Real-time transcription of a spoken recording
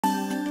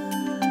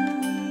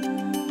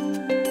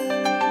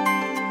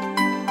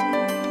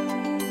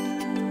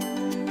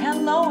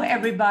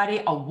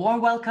everybody. A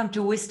warm welcome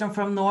to Wisdom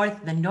from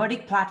North, the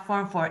Nordic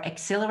platform for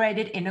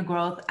accelerated inner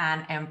growth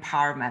and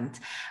empowerment.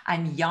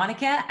 I'm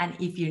Jannecke, and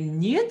if you're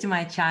new to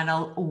my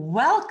channel,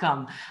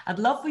 welcome. I'd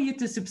love for you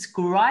to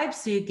subscribe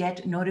so you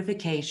get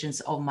notifications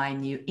of my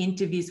new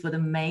interviews with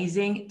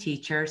amazing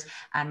teachers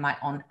and my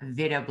own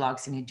video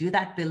blogs, and you do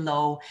that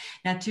below.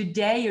 Now,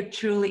 today you're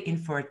truly in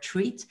for a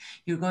treat.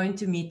 You're going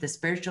to meet the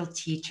spiritual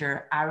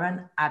teacher,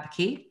 Aaron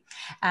Abke.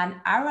 And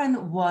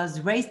Aaron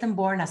was raised and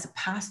born as a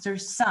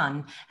pastor's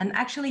son. And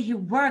actually, he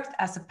worked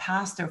as a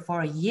pastor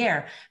for a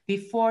year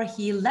before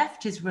he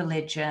left his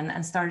religion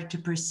and started to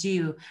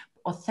pursue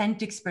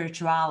authentic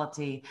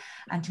spirituality.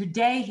 And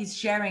today he's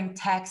sharing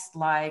texts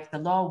like the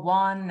Law of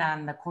One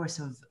and the Course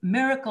of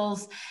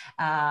Miracles,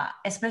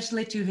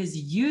 especially to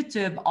his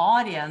YouTube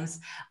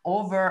audience,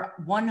 over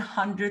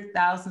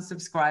 100,000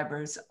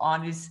 subscribers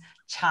on his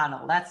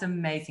channel. That's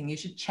amazing. You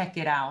should check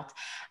it out.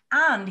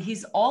 And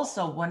he's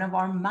also one of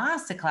our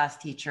Masterclass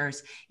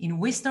teachers in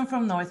Wisdom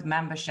from North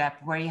membership,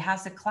 where he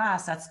has a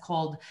class that's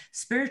called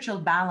Spiritual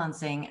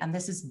Balancing. And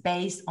this is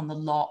based on the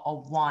Law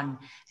of One.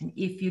 And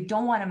if you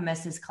don't want to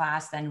miss his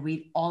class, then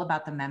read all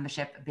about the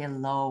membership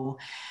below.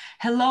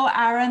 Hello,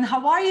 Aaron.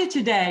 How are you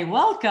today?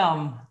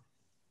 Welcome.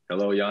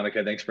 Hello,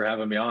 Jannecke. Thanks for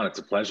having me on. It's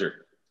a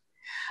pleasure.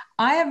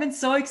 I have been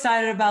so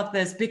excited about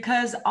this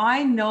because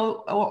I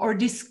know or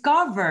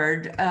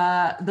discovered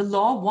the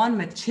Law of One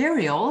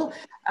material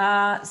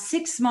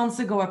 6 months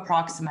ago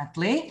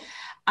approximately,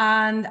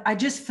 and I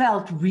just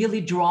felt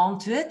really drawn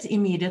to it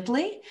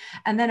immediately.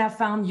 And then I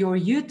found your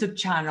YouTube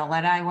channel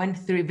and I went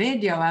through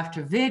video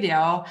after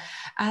video,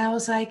 and I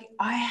was like,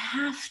 I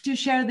have to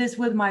share this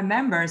with my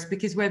members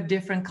because we have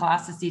different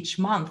classes each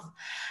month.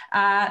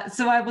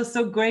 So I was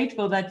so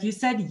grateful that you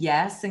said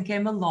yes and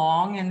came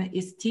along and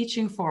is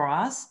teaching for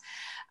us.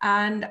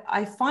 And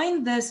I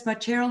find this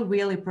material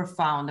really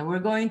profound, and we're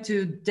going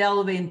to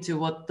delve into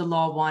what the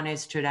Law of One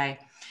is today.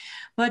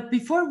 But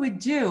before we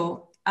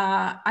do,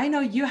 I know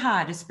you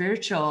had a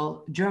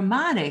spiritual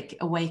dramatic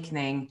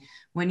awakening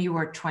when you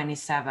were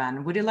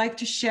 27. Would you like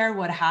to share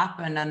what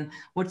happened and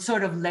what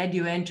sort of led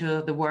you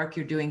into the work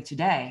you're doing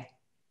today?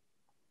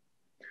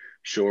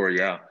 Sure,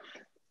 yeah.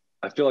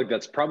 I feel like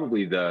that's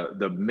probably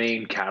the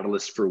main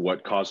catalyst for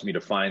what caused me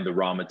to find the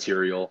raw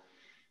material,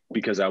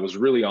 because I was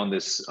really on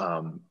this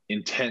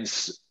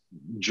intense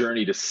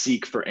journey to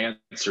seek for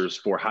answers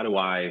for how do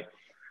I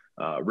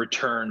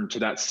return to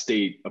that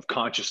state of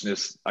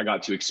consciousness I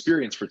got to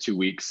experience for 2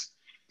 weeks.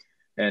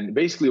 And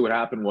basically what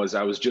happened was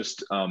I was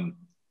just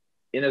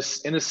in a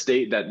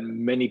state that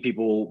many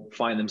people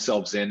find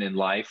themselves in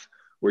life,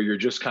 where you're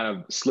just kind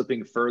of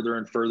slipping further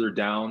and further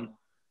down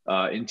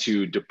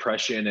into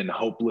depression and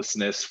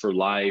hopelessness for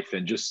life,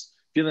 and just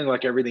feeling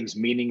like everything's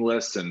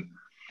meaningless. And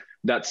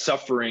that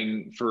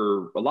suffering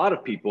for a lot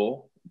of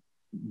people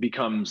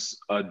becomes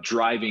a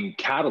driving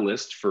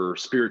catalyst for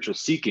spiritual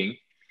seeking.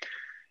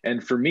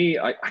 And for me,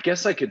 I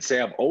guess I could say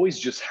I've always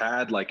just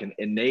had like an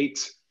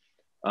innate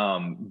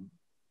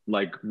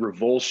like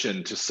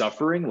revulsion to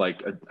suffering.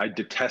 Like I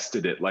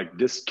detested it. Like,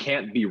 this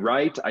can't be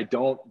right. I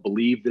don't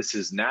believe this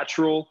is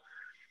natural.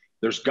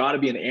 There's got to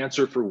be an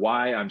answer for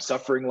why I'm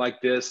suffering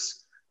like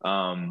this.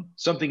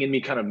 Something in me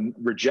kind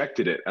of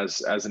rejected it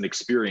as an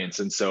experience.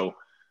 And so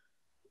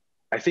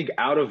I think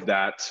out of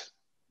that,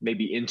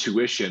 maybe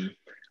intuition,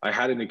 I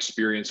had an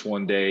experience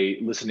one day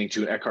listening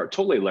to an Eckhart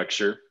Tolle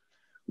lecture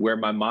where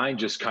my mind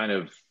just kind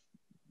of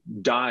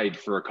died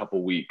for a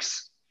couple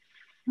weeks.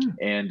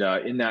 And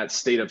in that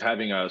state of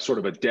having a sort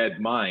of a dead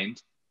mind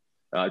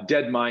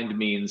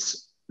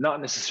means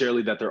not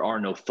necessarily that there are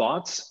no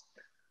thoughts,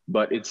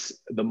 but it's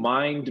the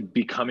mind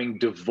becoming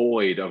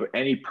devoid of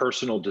any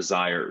personal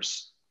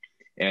desires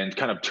and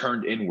kind of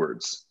turned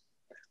inwards,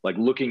 like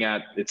looking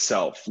at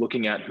itself,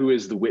 looking at who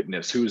is the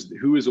witness,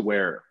 who is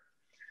aware.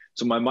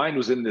 So my mind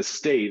was in this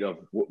state of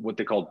what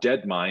they call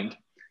dead mind.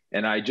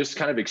 And I just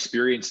kind of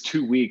experienced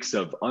 2 weeks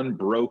of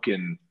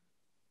unbroken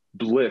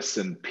bliss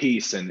and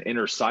peace and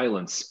inner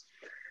silence.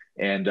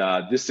 And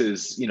this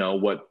is, you know,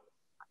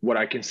 what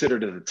I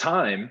considered at the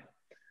time,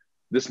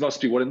 this must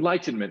be what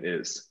enlightenment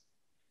is.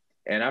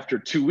 And after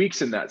 2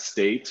 weeks in that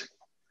state,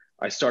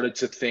 I started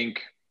to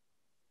think,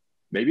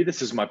 maybe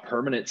this is my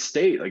permanent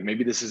state. Like,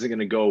 maybe this isn't going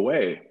to go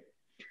away.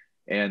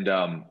 And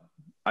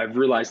I've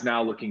realized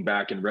now, looking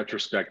back in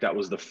retrospect, that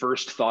was the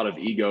first thought of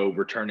ego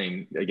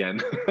returning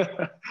again,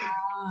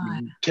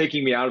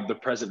 taking me out of the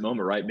present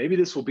moment, right? Maybe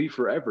this will be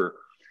forever.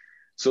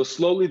 So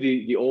slowly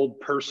the old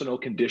personal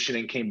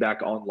conditioning came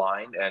back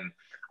online, and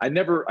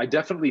I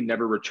definitely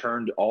never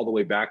returned all the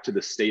way back to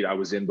the state I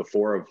was in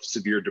before of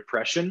severe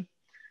depression.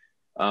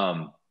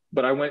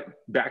 But I went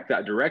back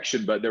that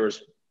direction, but there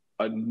was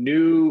a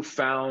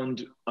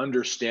newfound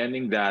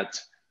understanding that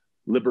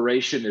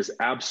liberation is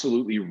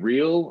absolutely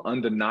real,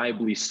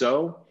 undeniably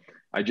so.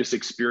 I just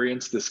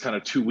experienced this kind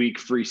of 2 week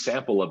free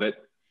sample of it.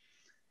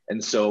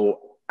 And so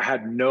I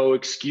had no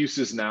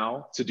excuses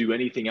now to do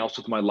anything else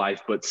with my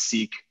life but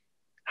seek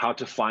how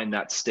to find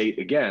that state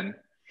again.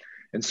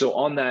 And so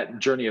on that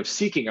journey of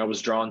seeking, I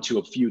was drawn to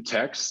a few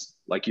texts,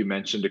 like you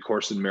mentioned, A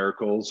Course in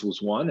Miracles was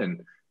one,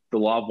 and the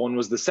law of one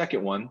was the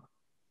second one.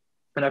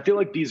 And I feel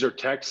like these are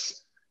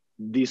texts,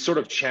 these sort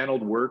of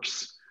channeled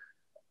works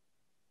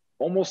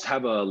almost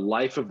have a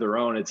life of their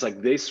own. It's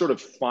like they sort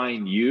of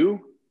find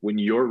you when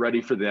you're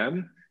ready for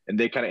them, and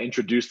they kind of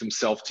introduce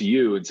themselves to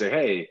you and say,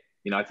 hey,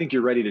 you know, I think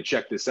you're ready to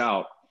check this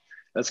out.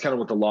 That's kind of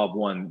what the law of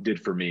one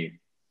did for me.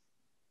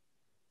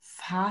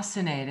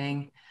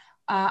 Fascinating.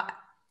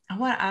 I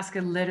want to ask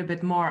a little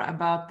bit more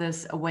about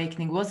this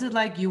awakening. Was it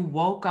like you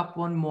woke up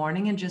one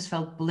morning and just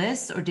felt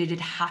bliss, or did it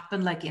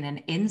happen like in an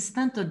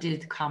instant, or did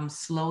it come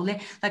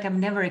slowly? Like, I've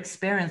never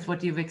experienced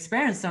what you've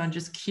experienced, so I'm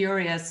just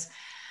curious.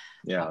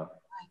 Yeah.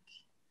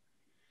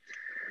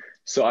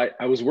 So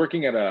I was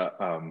working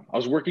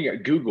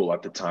at Google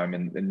at the time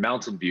in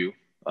Mountain View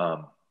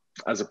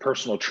as a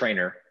personal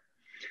trainer.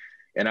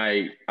 And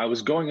I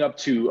was going up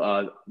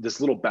to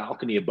this little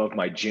balcony above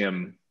my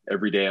gym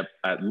every day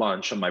at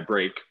lunch on my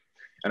break.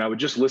 And I would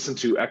just listen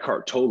to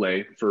Eckhart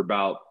Tolle for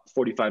about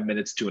 45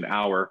 minutes to an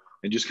hour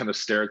and just kind of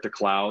stare at the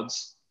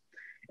clouds.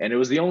 And it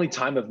was the only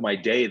time of my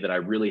day that I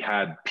really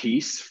had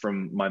peace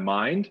from my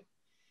mind.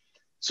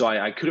 So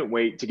I couldn't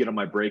wait to get on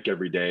my break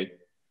every day.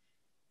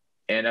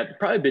 And I'd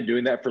probably been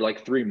doing that for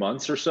like 3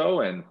 months or so.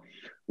 And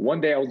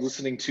one day I was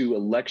listening to a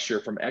lecture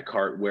from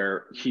Eckhart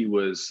where he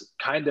was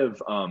kind of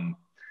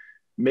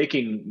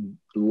making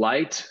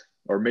light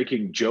or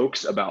making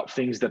jokes about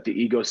things that the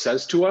ego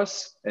says to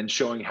us and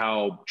showing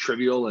how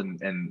trivial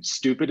and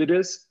stupid it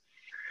is.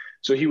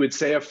 So he would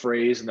say a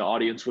phrase and the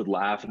audience would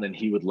laugh, and then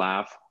he would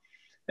laugh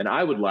and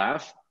I would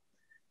laugh.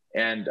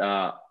 And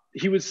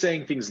he was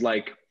saying things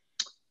like,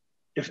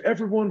 if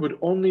everyone would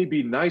only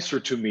be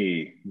nicer to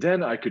me,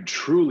 then I could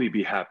truly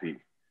be happy. And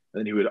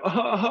then he would,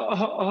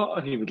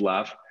 and he would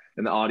laugh,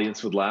 and the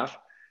audience would laugh.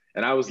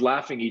 And I was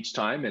laughing each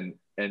time. And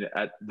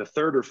at the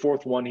third or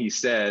fourth one, he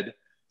said,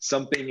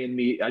 something in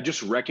me, I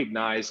just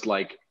recognized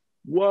like,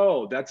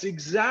 whoa, that's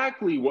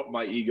exactly what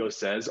my ego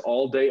says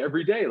all day,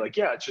 every day. Like,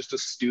 yeah, it's just a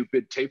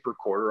stupid tape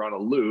recorder on a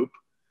loop.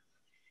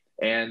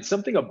 And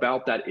something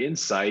about that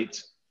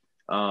insight,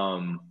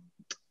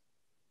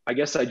 I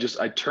guess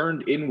I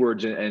turned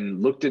inwards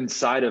and looked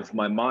inside of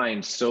my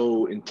mind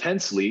so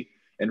intensely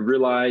and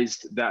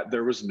realized that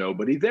there was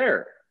nobody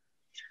there.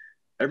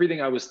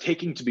 Everything I was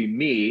taking to be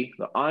me,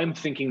 I'm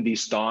thinking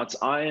these thoughts,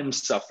 I am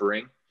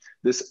suffering,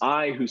 this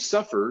I who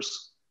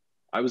suffers,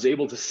 I was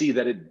able to see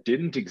that it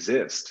didn't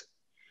exist.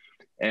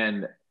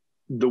 And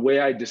the way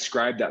I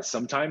describe that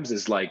sometimes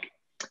is like,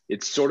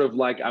 it's sort of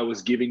like I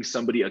was giving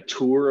somebody a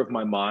tour of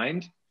my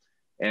mind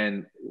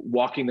and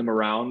walking them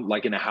around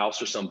like in a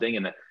house or something.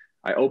 And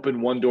I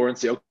open one door and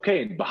say,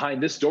 okay, and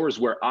behind this door is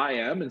where I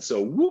am. And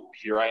so whoop,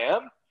 here I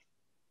am.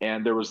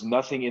 And there was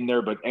nothing in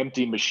there but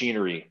empty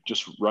machinery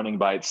just running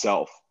by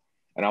itself.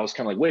 And I was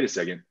kind of like, wait a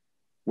second,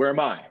 where am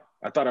I?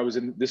 I thought I was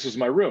in, this is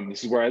my room.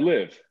 This is where I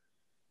live,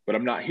 but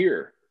I'm not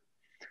here.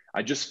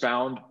 I just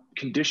found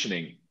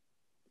conditioning.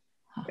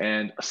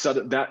 And so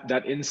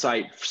that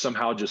insight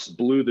somehow just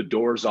blew the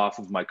doors off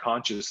of my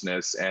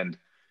consciousness. And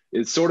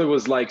it sort of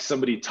was like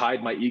somebody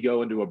tied my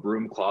ego into a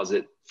broom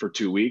closet for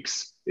 2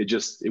 weeks.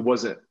 It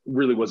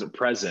wasn't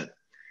present.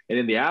 And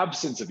in the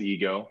absence of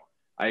ego,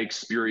 I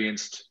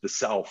experienced the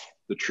self,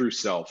 the true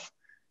self.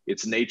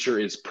 Its nature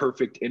is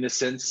perfect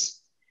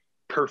innocence,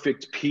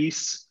 perfect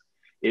peace.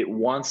 It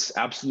wants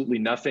absolutely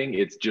nothing.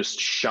 It just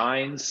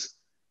shines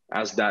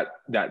as that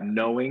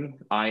knowing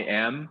I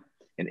am.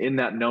 And in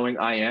that knowing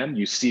I am,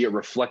 you see it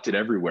reflected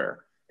everywhere.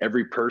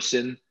 Every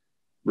person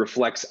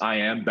reflects I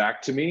am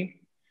back to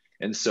me.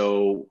 And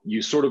so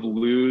you sort of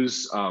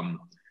lose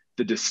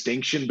the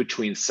distinction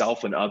between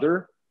self and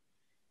other.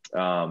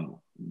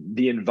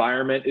 The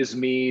environment is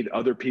me,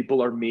 other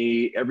people are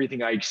me,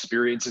 everything I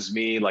experience is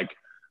me. Like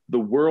the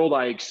world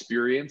I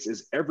experience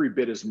is every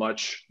bit as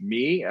much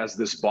me as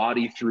this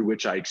body through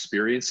which I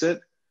experience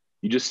it.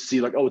 You just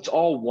see like, oh, it's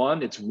all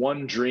one. It's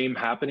one dream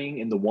happening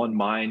in the one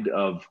mind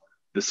of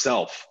the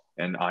self,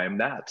 and I am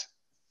that.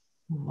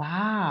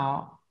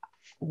 Wow.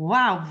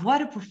 Wow,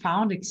 what a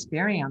profound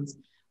experience.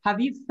 Have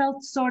you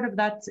felt sort of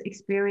that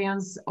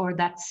experience or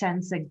that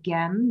sense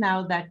again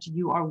now that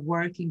you are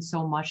working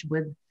so much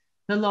with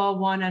the law of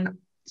one and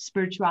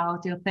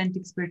spirituality,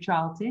 authentic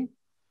spirituality?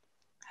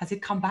 Has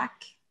it come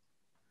back?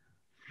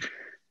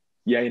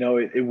 Yeah,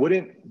 it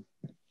wouldn't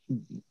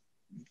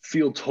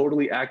feel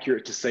totally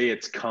accurate to say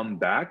it's come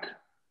back,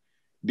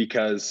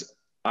 because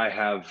I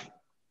have,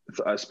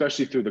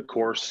 especially through the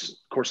Course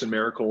in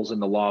Miracles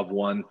and the Law of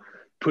One,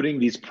 putting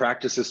these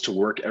practices to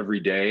work every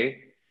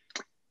day.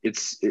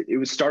 It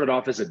was started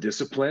off as a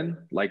discipline.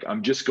 Like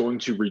I'm just going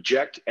to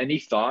reject any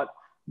thought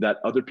that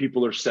other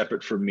people are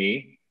separate from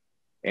me.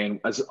 And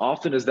as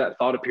often as that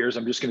thought appears,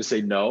 I'm just going to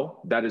say,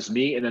 no, that is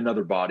me in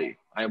another body.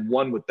 I am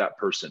one with that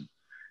person.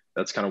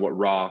 That's kind of what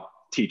Ra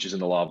teaches in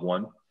the Law of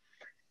One.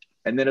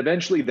 And then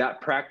eventually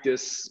that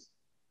practice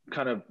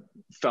kind of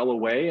fell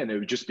away, and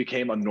it just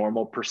became a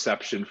normal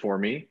perception for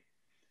me.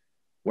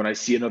 When I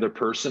see another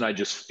person, I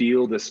just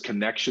feel this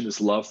connection,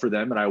 this love for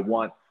them, and I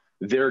want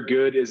their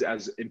good is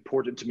as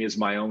important to me as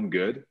my own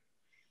good.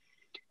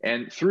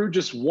 And through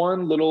just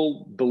one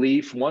little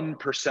belief, one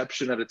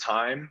perception at a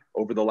time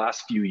over the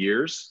last few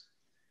years,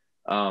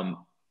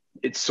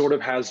 it sort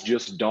of has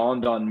just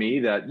dawned on me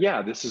that,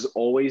 yeah, this has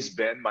always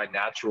been my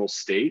natural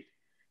state.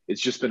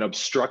 It's just been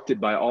obstructed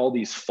by all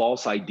these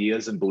false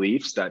ideas and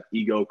beliefs that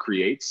ego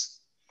creates.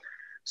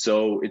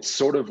 So it's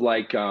sort of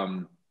like,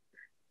 I've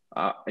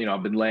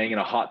been laying in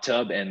a hot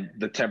tub and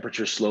the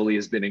temperature slowly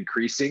has been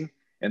increasing.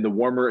 And the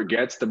warmer it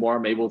gets, the more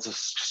I'm able to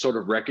sort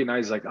of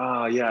recognize like,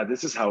 yeah,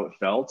 this is how it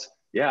felt.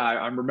 Yeah,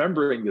 I'm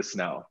remembering this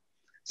now.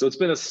 So it's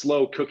been a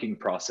slow cooking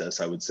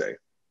process, I would say.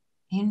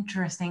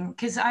 Interesting,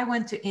 because I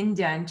went to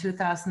India in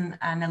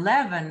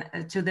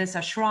 2011 to this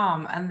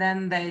ashram, and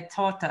then they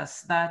taught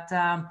us that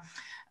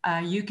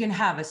you can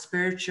have a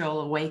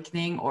spiritual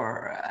awakening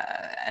or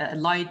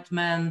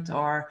enlightenment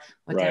or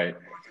whatever you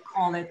want to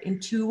call it in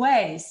two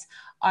ways,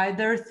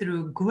 either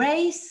through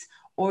grace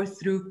or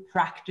through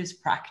practice.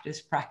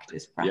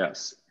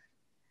 Yes.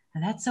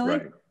 And that's so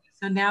interesting.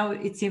 So now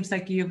it seems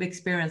like you've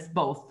experienced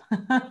both.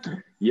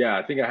 Yeah,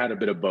 I think I had a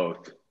bit of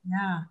both.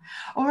 Yeah.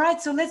 All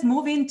right. So let's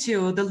move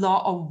into the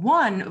law of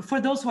one. For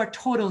those who are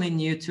totally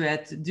new to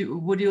it,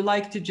 would you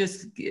like to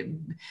just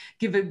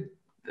give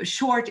a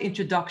short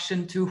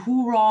introduction to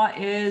who Ra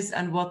is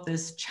and what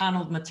this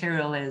channeled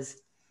material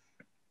is?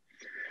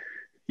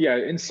 Yeah,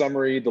 in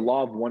summary, the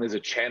law of one is a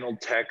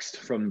channeled text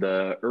from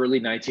the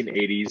early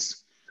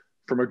 1980s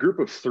from a group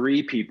of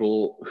 3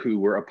 people who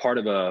were a part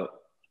of a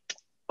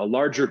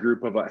larger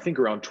group of, I think,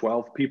 around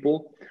 12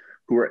 people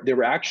they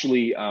were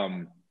actually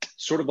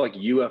sort of like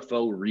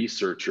UFO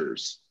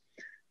researchers,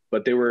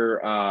 but they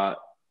were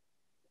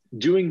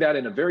doing that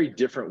in a very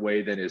different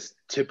way than is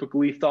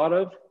typically thought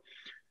of,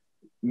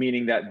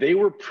 meaning that they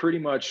were pretty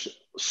much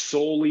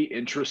solely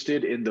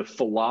interested in the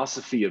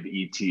philosophy of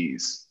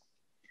ETs.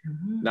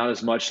 Mm-hmm. Not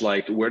as much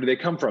like, where do they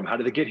come from? How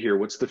did they get here?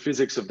 What's the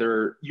physics of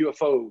their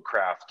UFO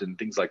craft and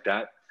things like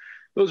that?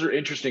 Those are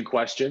interesting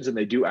questions, and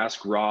they do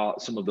ask Ra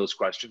some of those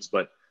questions,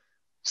 but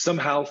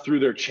somehow through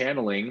their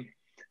channeling,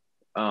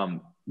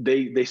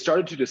 they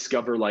started to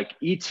discover like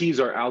ETs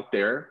are out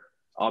there.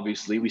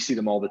 Obviously, we see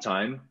them all the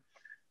time,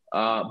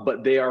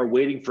 but they are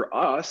waiting for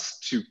us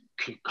to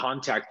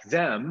contact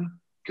them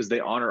because they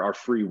honor our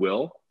free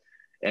will.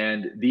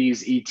 And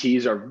these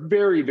ETs are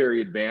very,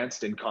 very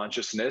advanced in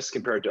consciousness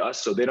compared to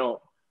us. So they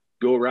don't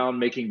go around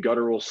making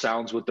guttural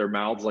sounds with their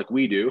mouths like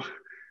we do.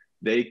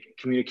 They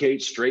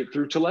communicate straight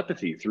through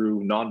telepathy,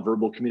 through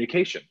nonverbal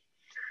communication.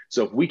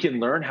 So if we can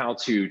learn how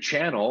to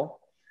channel,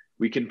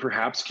 we can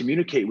perhaps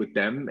communicate with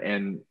them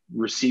and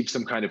receive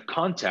some kind of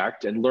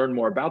contact and learn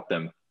more about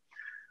them.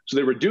 So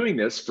they were doing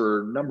this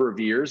for a number of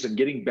years and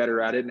getting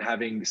better at it and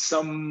having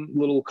some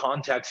little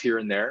contacts here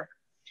and there.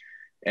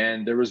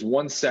 And there was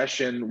one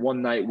session,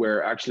 one night,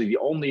 where actually the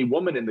only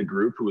woman in the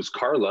group, who was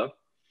Carla,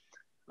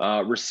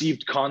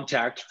 received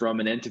contact from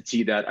an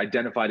entity that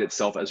identified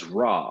itself as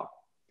Ra.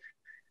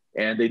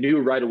 And they knew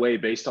right away,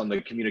 based on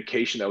the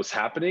communication that was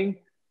happening,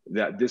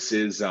 that this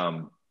is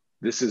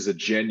a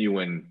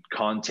genuine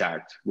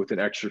contact with an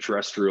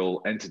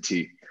extraterrestrial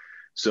entity.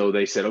 So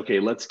they said, okay,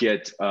 let's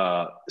get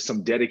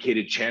some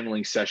dedicated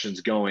channeling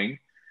sessions going.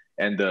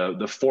 And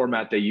the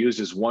format they used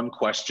is one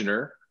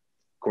questioner,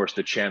 of course,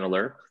 the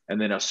channeler, and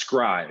then a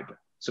scribe,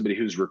 somebody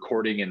who's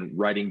recording and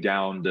writing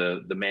down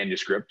the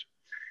manuscript.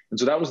 And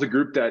so that was the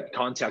group that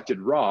contacted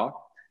Ra.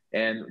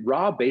 And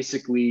Ra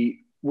basically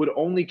would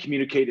only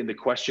communicate in the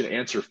question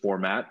answer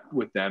format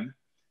with them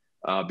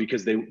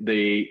because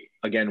they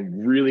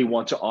again, really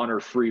want to honor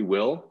free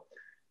will.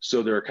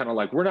 So they're kind of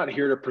like, we're not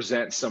here to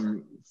present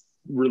some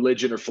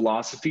religion or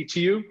philosophy to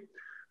you.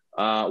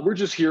 We're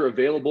just here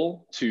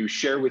available to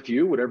share with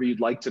you whatever you'd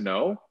like to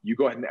know. You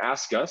go ahead and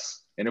ask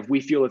us. And if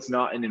we feel it's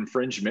not an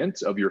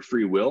infringement of your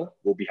free will,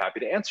 we'll be happy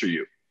to answer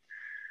you.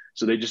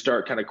 So they just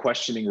start kind of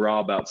questioning Ra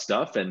about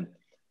stuff. And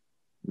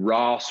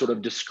Ra sort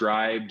of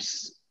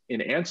describes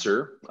in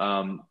answer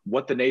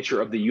what the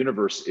nature of the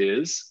universe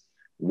is.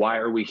 Why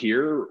are we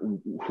here?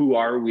 Who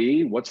are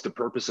we? What's the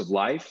purpose of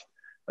life?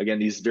 Again,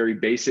 these very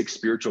basic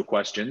spiritual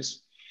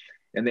questions.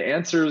 And the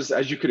answers,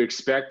 as you could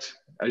expect,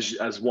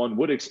 as one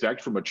would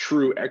expect from a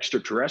true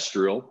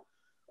extraterrestrial,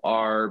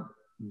 are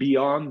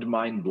beyond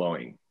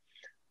mind-blowing.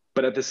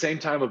 But at the same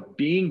time of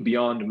being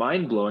beyond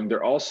mind-blowing,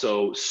 they're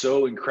also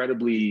so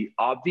incredibly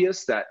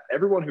obvious that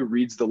everyone who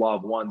reads the Law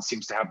of One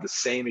seems to have the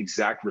same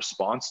exact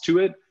response to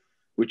it,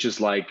 which is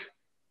like,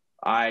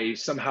 I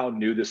somehow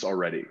knew this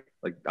already.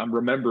 Like, I'm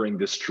remembering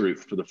this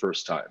truth for the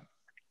first time.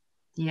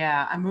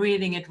 Yeah, I'm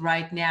reading it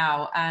right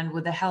now. And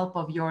with the help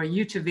of your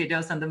YouTube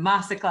videos and the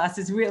masterclass,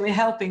 is really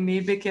helping me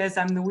because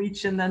I'm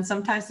Norwegian and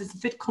sometimes it's a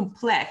bit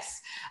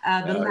complex.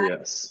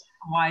 Yes.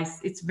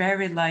 Wise, it's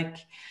very like,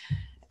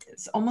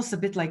 it's almost a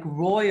bit like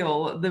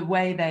royal, the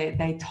way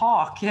they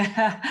talk.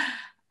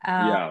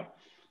 Yeah,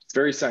 it's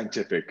very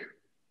scientific.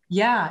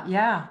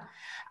 Yeah.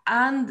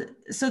 And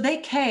so they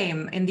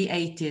came in the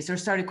 80s or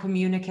started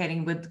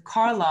communicating with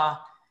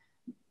Carla,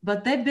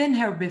 but they've been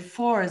here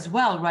before as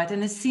well, right?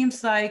 And it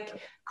seems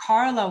like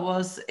Carla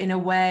was, in a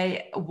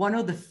way, one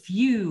of the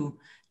few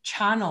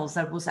channels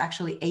that was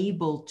actually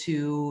able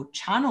to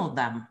channel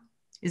them.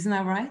 Isn't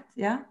that right?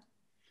 Yeah.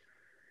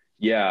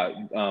 Yeah.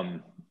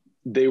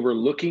 They were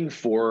looking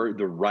for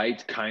the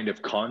right kind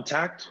of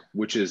contact,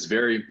 which is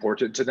very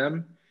important to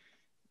them,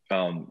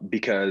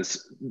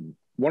 because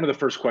one of the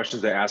first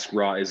questions they ask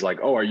Ra is like,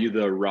 "Oh, are you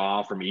the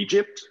Ra from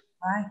Egypt?"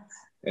 Right.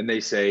 And they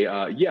say,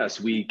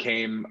 "Yes, we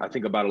came, I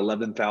think, about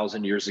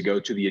 11,000 years ago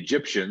to the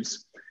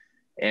Egyptians."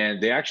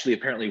 And they actually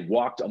apparently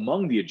walked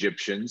among the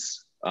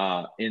Egyptians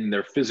in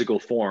their physical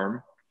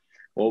form.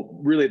 Well,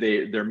 really,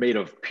 they're made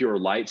of pure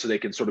light, so they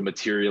can sort of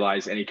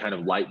materialize any kind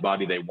of light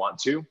body they want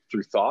to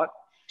through thought.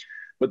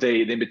 But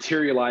they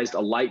materialized a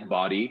light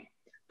body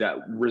that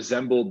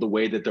resembled the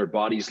way that their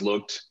bodies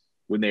looked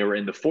when they were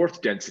in the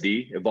fourth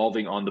density,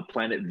 evolving on the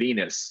planet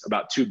Venus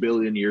about 2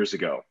 billion years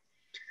ago.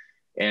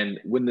 And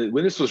when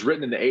this was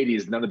written in the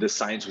 80s, none of this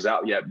science was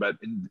out yet. But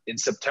in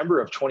September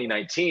of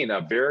 2019,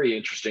 a very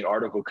interesting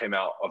article came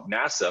out of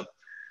NASA,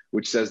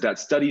 which says that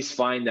studies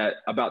find that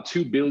about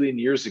 2 billion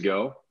years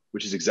ago,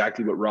 which is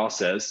exactly what Ra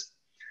says,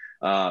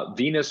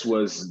 Venus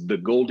was the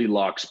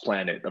Goldilocks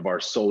planet of our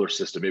solar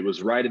system. It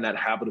was right in that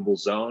habitable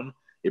zone.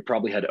 It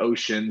probably had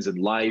oceans and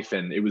life,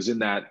 and it was in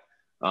that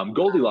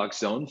Goldilocks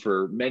zone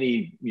for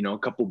many, a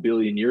couple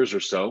billion years or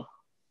so.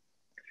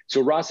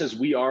 So Ra says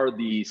we are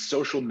the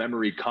social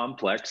memory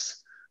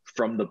complex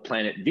from the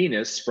planet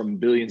Venus from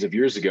billions of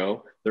years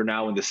ago. They're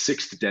now in the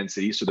sixth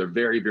density, so they're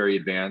very, very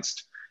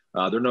advanced.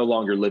 They're no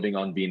longer living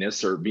on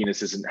Venus, or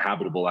Venus isn't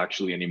habitable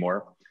actually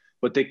anymore.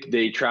 But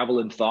they travel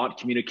in thought,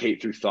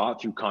 communicate through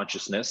thought, through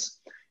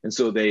consciousness. And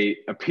so they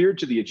appeared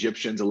to the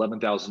Egyptians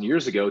 11,000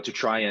 years ago to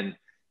try and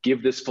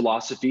give this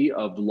philosophy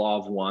of the law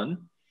of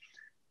one.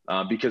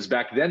 Because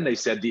back then they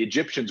said the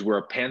Egyptians were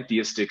a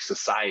pantheistic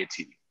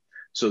society.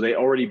 So they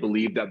already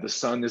believed that the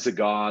sun is a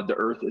god, the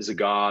earth is a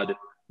god,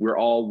 we're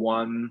all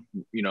one,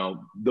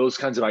 those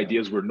kinds of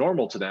ideas were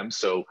normal to them.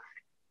 So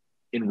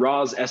in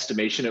Ra's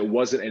estimation, it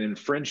wasn't an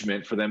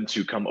infringement for them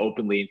to come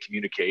openly and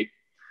communicate.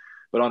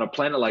 But on a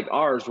planet like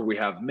ours, where we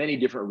have many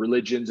different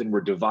religions and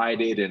we're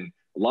divided, and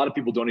a lot of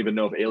people don't even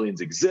know if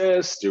aliens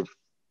exist,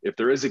 if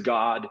there is a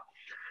God,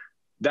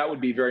 that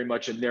would be very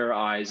much in their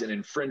eyes an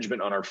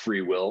infringement on our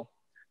free will.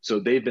 So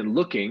they've been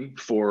looking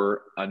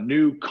for a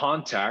new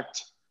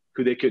contact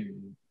who they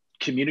could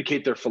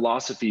communicate their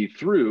philosophy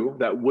through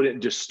that wouldn't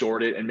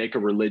distort it and make a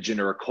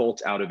religion or a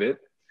cult out of it.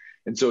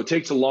 And so it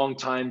takes a long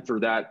time for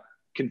that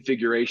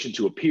configuration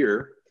to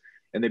appear.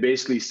 And they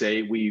basically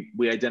say, we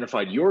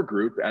identified your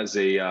group as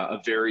a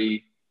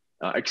very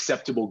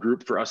acceptable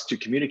group for us to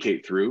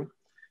communicate through.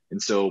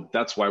 And so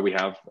that's why we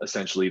have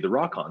essentially the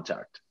Ra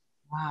contact.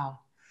 Wow.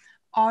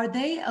 Are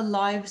they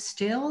alive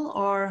still,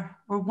 or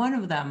one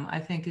of them, I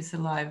think, is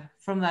alive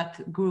from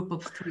that group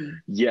of three?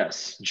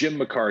 Yes, Jim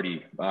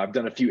McCarty. I've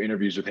done a few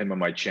interviews with him on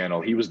my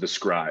channel. He was the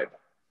scribe.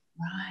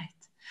 Right.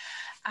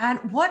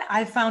 And what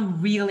I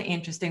found really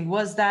interesting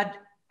was that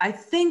I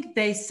think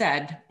they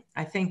said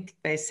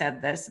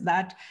this,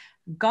 that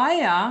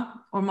Gaia,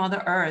 or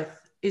Mother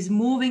Earth, is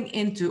moving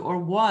into, or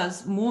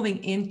was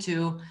moving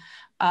into,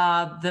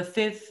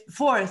 the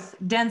fourth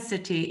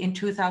density in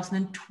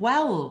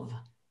 2012.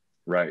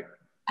 Right.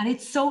 And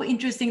it's so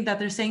interesting that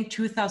they're saying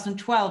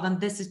 2012,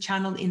 and this is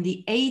channeled in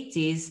the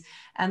 80s.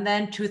 And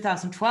then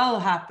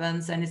 2012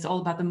 happens, and it's all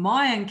about the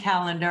Mayan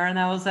calendar. And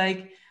I was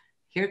like,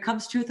 here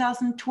comes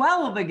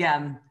 2012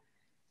 again.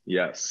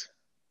 Yes.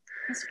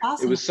 That's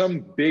awesome. It was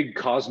some big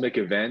cosmic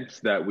event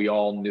that we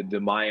all knew. The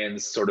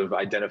Mayans sort of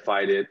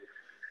identified it,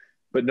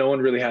 but no one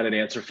really had an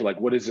answer for, like,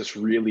 what does this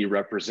really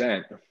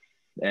represent?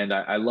 And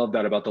I love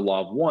that about the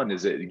law of one,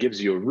 is it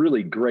gives you a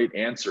really great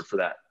answer for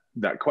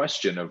that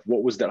question of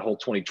what was that whole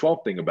 2012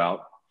 thing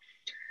about.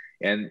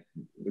 And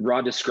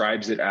Ra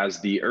describes it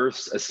as the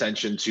Earth's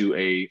ascension to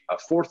a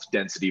fourth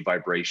density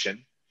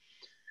vibration.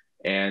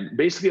 And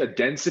basically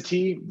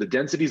the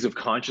densities of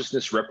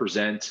consciousness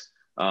represent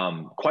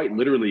quite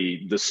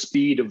literally the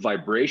speed of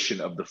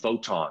vibration of the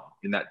photon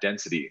in that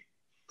density.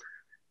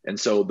 And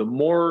so the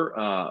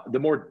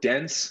more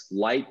dense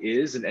light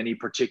is in any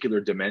particular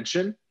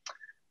dimension,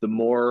 the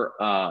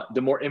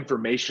more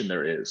information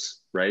there is,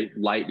 right?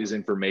 Light is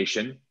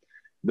information.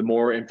 The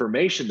more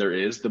information there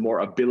is, the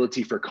more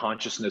ability for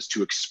consciousness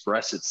to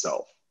express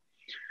itself.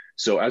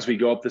 So as we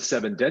go up the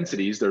 7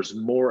 densities, there's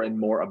more and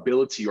more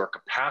ability or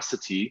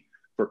capacity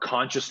for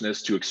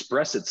consciousness to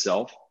express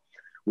itself,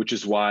 which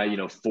is why,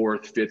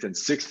 4th, 5th, and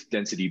 6th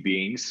density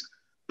beings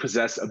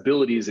possess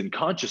abilities in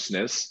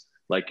consciousness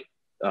like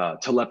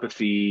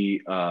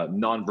telepathy,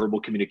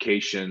 nonverbal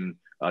communication,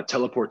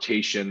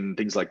 teleportation,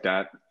 things like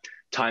that,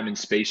 time and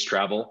space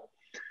travel,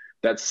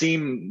 that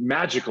seem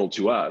magical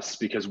to us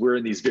because we're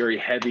in these very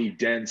heavy,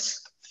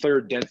 dense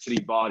 3rd density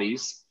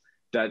bodies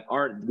that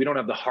we don't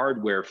have the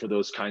hardware for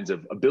those kinds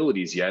of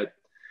abilities yet.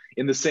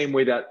 In the same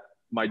way that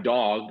my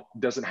dog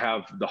doesn't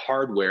have the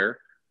hardware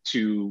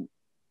to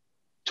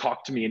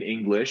talk to me in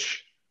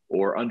English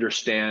or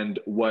understand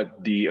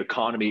what the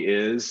economy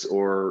is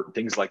or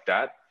things like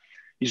that.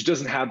 He just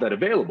doesn't have that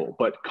available.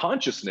 But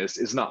consciousness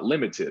is not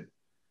limited.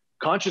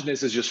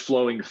 Consciousness is just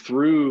flowing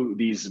through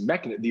these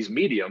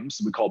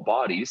mediums we call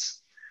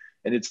bodies,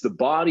 and it's the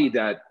body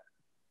that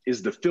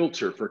is the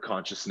filter for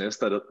consciousness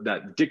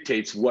that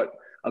dictates what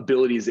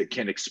abilities it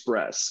can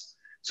express.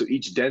 So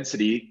each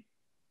density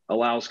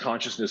allows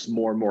consciousness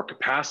more and more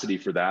capacity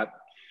for that.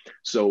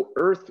 So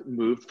Earth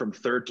moved from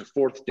third to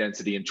fourth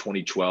density in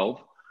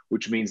 2012,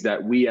 which means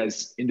that we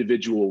as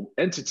individual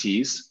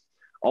entities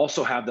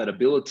also have that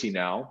ability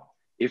now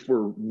if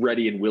we're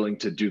ready and willing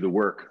to do the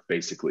work,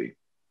 basically.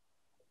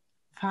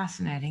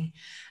 Fascinating.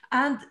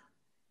 And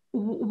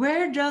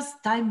where does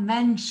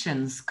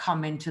dimensions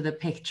come into the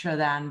picture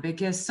then?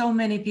 Because so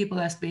many people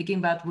are speaking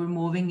about we're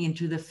moving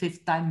into the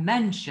fifth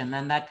dimension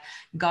and that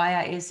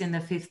Gaia is in the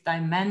fifth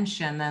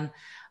dimension. And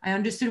I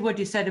understood what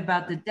you said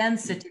about the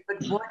density,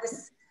 but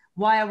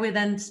why are we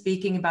then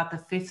speaking about the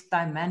fifth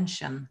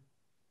dimension?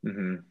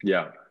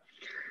 Yeah.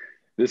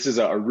 This is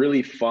a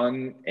really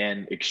fun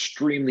and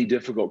extremely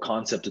difficult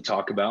concept to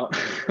talk about.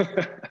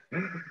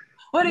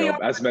 What are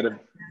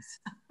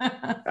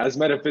as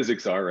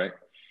metaphysics are, right?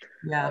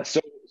 Yeah.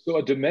 So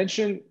a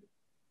dimension,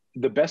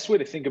 the best way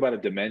to think about a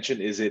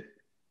dimension is it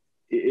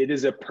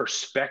is a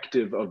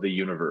perspective of the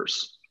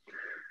universe.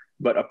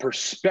 But a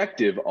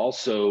perspective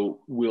also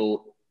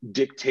will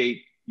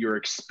dictate your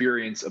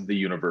experience of the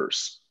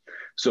universe.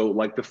 So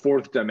like the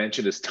fourth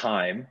dimension is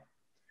time.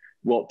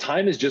 Well,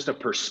 time is just a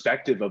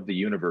perspective of the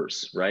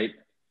universe, right?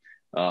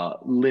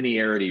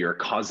 Linearity or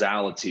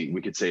causality,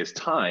 we could say, is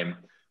time,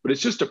 but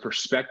it's just a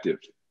perspective.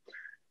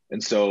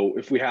 And so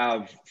if we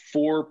have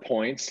 4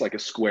 points, like a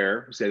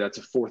square, say that's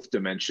a fourth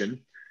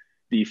dimension.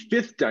 The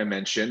fifth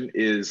dimension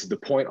is the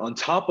point on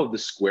top of the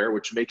square,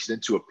 which makes it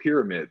into a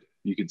pyramid,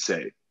 you could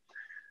say.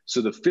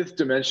 So the fifth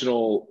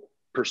dimensional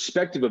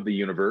perspective of the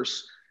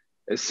universe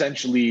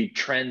essentially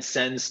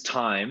transcends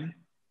time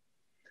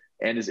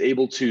and is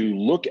able to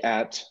look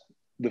at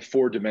the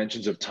 4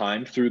 dimensions of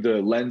time through the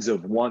lens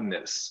of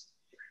oneness.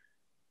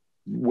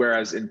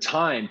 Whereas in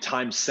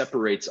time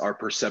separates our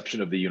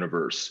perception of the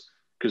universe,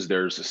 because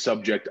there's a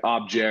subject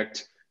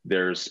object,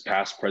 there's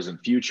past, present,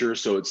 future.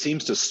 So it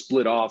seems to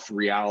split off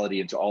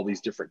reality into all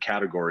these different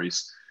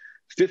categories.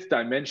 Fifth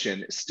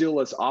dimension still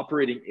is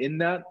operating in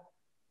that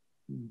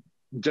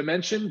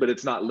dimension, but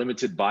it's not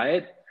limited by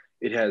it.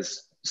 It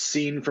has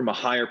seen from a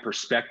higher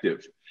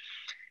perspective.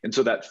 And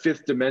so that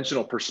fifth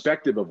dimensional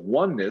perspective of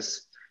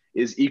oneness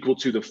is equal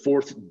to the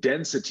fourth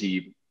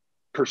density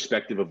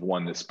perspective of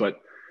oneness. But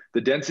the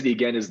density,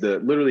 again, is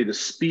literally the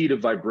speed of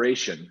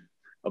vibration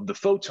of the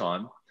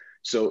photon.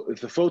 So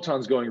if the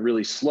photon's going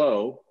really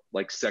slow,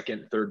 like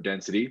second, third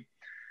density,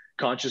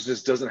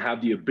 consciousness doesn't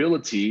have the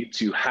ability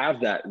to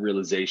have that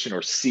realization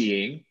or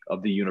seeing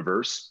of the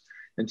universe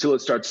until it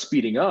starts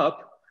speeding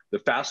up. The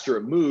faster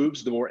it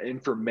moves, the more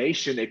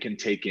information it can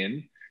take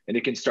in, and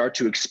it can start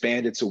to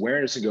expand its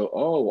awareness and go,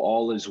 oh,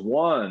 all is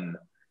one.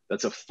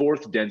 That's a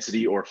fourth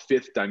density or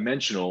fifth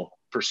dimensional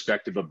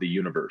perspective of the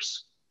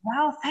universe.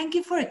 Wow, thank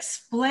you for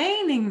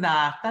explaining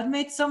that. That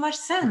made so much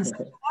sense. I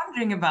was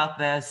wondering about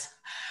this.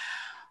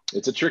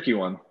 It's a tricky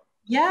one.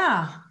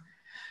 Yeah.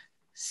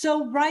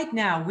 So right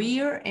now we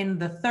are in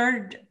the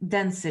third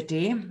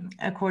density,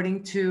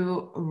 according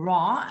to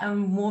Ra,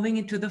 and moving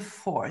into the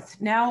fourth.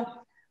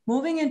 Now,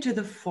 moving into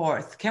the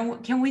fourth,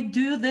 can we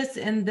do this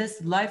in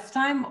this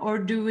lifetime, or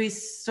do we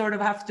sort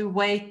of have to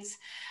wait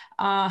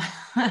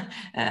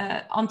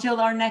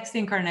until our next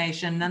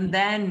incarnation and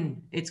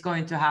then it's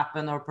going to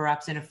happen, or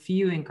perhaps in a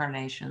few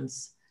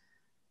incarnations?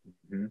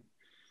 Mm-hmm.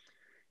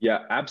 Yeah,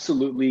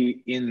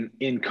 absolutely.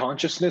 In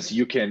consciousness,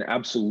 you can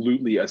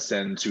absolutely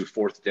ascend to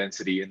fourth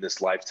density in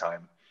this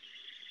lifetime.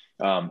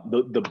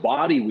 The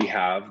body we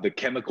have, the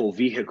chemical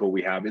vehicle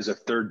we have, is a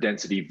third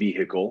density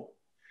vehicle,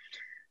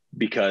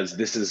 because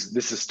this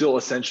is still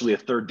essentially a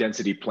third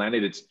density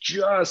planet. It's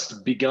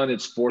just begun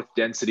its fourth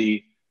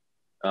density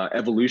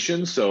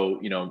evolution.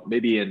 So,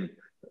 maybe in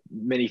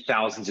many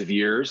thousands of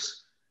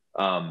years,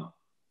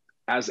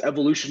 as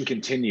evolution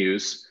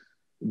continues,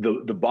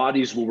 the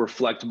bodies will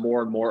reflect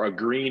more and more a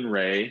green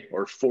ray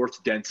or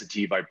fourth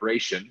density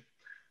vibration,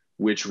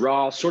 which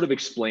Ra sort of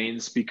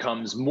explains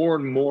becomes more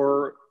and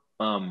more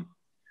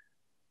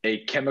a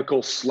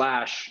chemical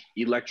 /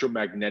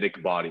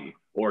 electromagnetic body,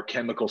 or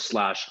chemical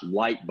 /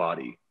 light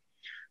body.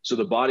 So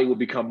the body will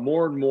become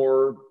more and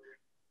more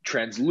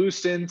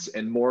translucent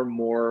and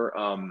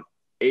more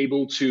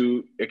able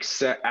to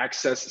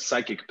access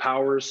psychic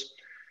powers.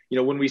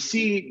 When we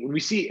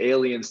see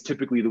aliens,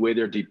 typically the way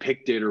they're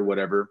depicted or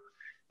whatever,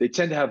 they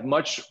tend to have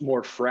much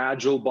more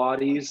fragile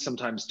bodies,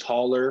 sometimes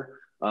taller,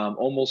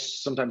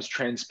 almost sometimes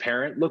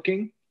transparent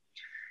looking.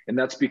 And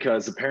that's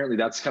because apparently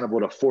that's kind of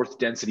what a fourth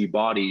density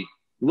body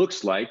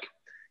looks like.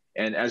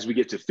 And as we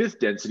get to fifth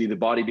density, the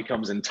body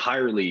becomes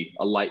entirely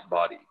a light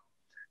body.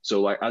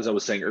 So like, as I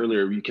was saying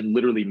earlier, you can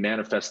literally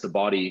manifest the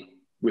body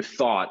with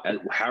thought,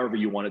 however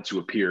you want it to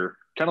appear,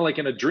 kind of like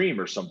in a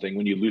dream or something.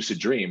 When you lucid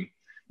dream,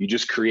 you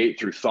just create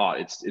through thought.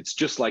 It's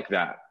just like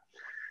that.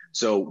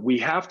 So we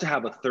have to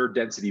have a third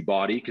density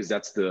body because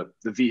that's the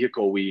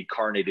vehicle we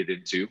incarnated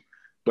into,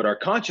 but our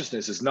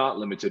consciousness is not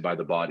limited by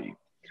the body.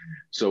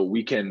 So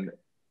we can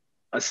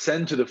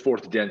ascend to the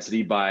fourth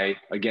density by,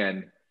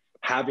 again,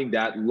 having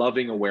that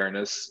loving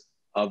awareness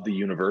of the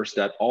universe,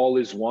 that all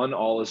is one,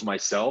 all is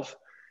myself.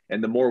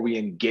 And the more we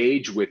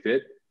engage with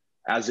it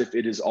as if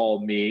it is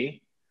all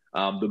me,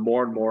 the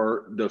more and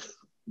more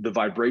the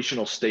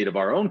vibrational state of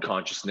our own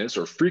consciousness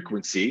or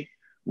frequency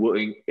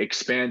will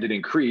expand and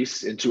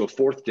increase into a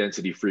fourth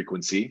density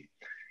frequency.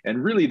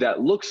 And really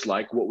that looks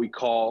like what we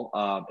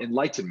call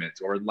enlightenment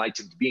or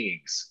enlightened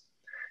beings.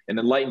 An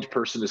enlightened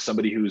person is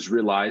somebody who's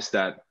realized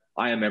that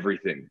I am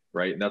everything,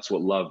 right? And that's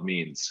what love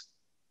means.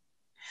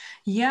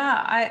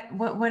 Yeah,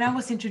 when I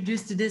was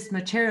introduced to this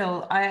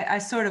material, I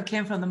sort of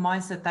came from the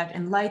mindset that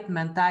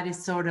enlightenment, that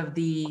is sort of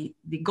the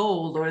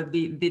goal or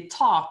the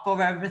top of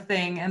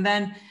everything. And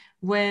then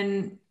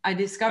when I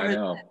discovered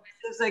that,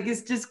 it's like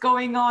it's just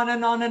going on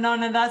and on and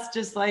on, and that's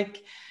just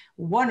like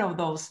one of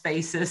those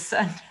spaces,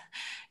 and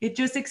it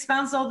just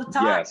expands all the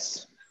time.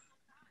 Yes.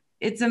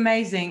 It's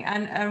amazing.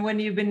 And when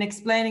you've been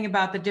explaining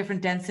about the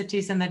different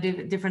densities and the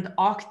different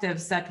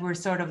octaves that were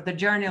sort of the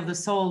journey of the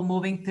soul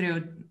moving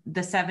through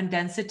the 7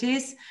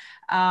 densities,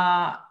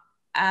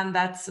 and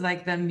that's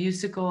like the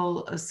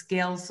musical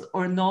scales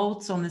or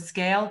notes on the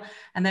scale.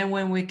 And then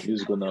when we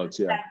musical notes,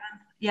 yeah.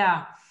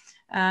 Yeah.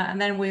 And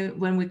then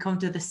when we come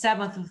to the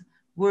 7th,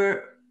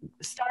 we're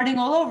starting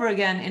all over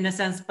again in a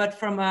sense, but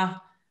from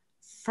a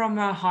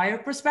higher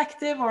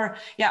perspective. Or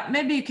yeah,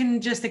 maybe you can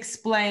just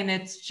explain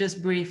it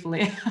just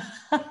briefly,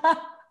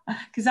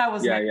 because that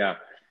was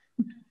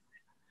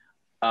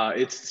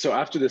it's so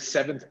after the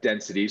 7th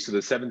density, so the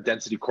 7th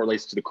density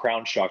correlates to the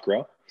crown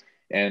chakra,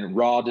 and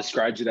Ra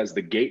describes it as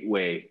the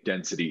gateway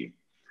density.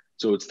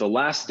 So it's the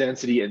last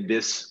density in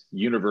this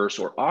universe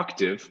or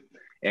octave,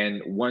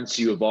 and once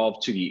you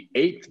evolve to the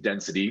 8th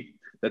density,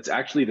 that's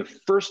actually the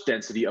first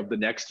density of the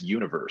next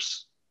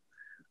universe,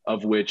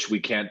 of which we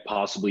can't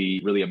possibly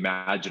really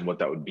imagine what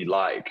that would be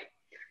like.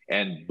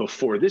 And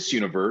before this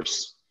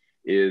universe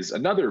is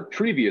another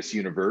previous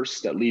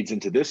universe that leads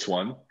into this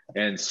one,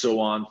 and so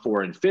on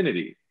for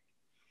infinity,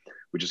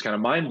 which is kind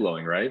of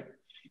mind-blowing, right?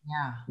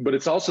 Yeah. But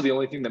it's also the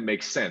only thing that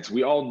makes sense.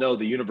 We all know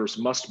the universe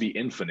must be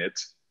infinite.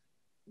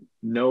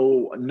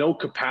 No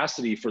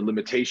capacity for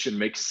limitation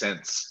makes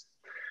sense.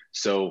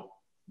 So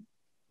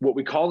what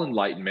we call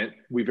enlightenment,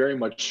 we very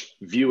much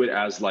view it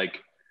as like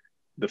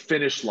the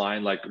finish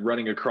line, like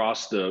running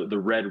across the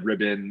red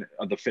ribbon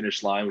of the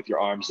finish line with your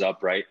arms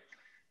up, right?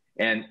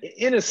 And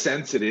in a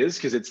sense it is,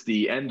 because it's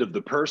the end of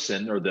the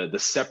person, or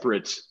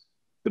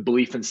the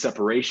belief in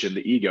separation,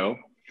 the ego.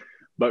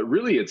 But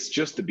really it's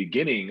just the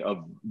beginning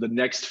of the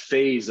next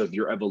phase of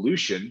your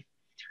evolution.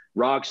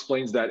 Ra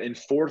explains that in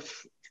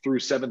 4th through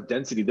 7th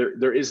density,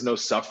 there is no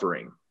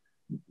suffering.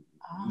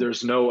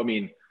 There's no,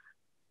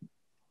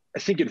 I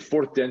think in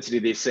 4th density,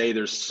 they say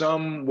there's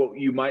some, what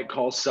you might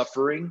call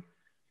suffering,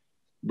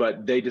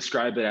 but they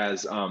describe it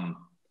as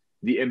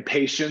the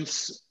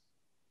impatience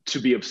to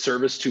be of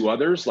service to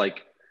others,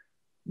 like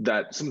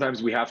that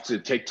sometimes we have to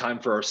take time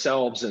for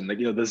ourselves. And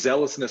the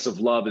zealousness of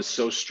love is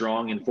so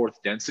strong in 4th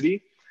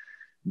density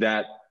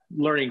that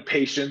learning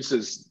patience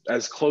is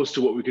as close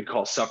to what we could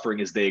call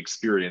suffering as they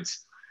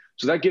experience.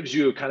 So that gives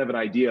you kind of an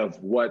idea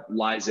of what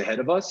lies ahead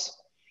of us.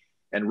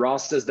 And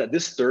Ross says that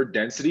this 3rd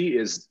density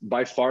is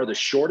by far the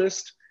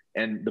shortest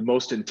and the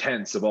most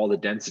intense of all the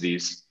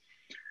densities.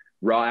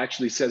 Ra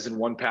actually says in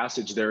one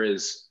passage there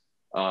is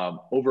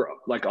over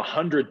like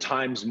 100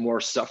 times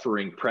more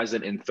suffering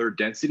present in 3rd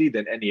density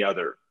than any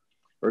other,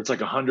 or it's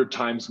like 100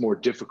 times more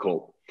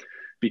difficult,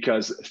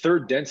 because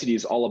 3rd density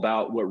is all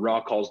about what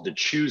Ra calls the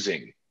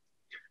choosing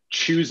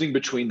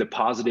between the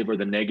positive or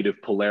the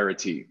negative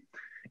polarity.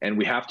 And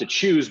we have to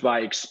choose by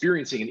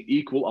experiencing an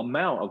equal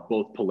amount of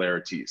both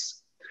polarities.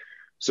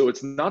 So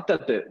it's not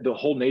that the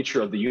whole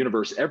nature of the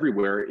universe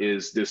everywhere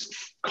is this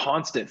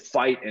constant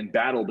fight and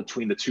battle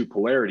between the 2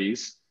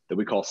 polarities that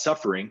we call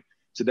suffering.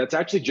 So that's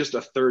actually just a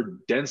 3rd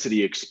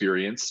density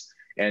experience,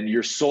 and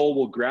your soul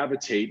will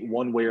gravitate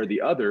one way or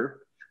the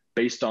other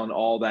based on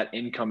all that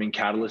incoming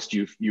catalyst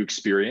you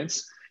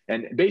experience.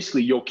 And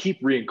basically you'll keep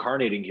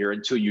reincarnating here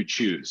until you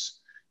choose.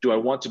 Do I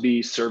want to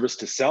be service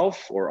to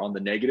self or on the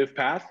negative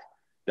path?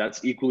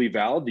 That's equally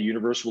valid. The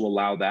universe will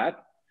allow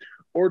that.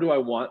 Or do I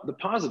want the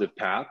positive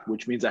path,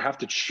 which means I have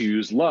to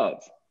choose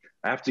love.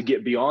 I have to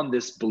get beyond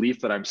this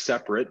belief that I'm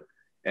separate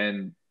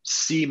and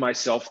see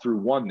myself through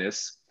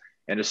oneness.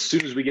 And as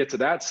soon as we get to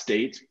that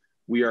state,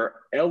 we are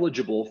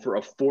eligible for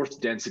a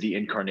 4th density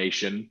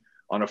incarnation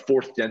on a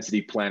 4th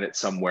density planet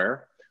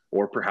somewhere,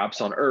 or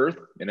perhaps on Earth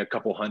in a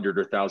couple hundred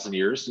or 1,000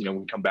 years, we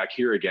can come back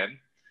here again.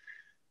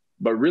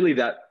 But really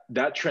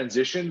that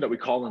transition that we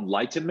call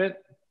enlightenment,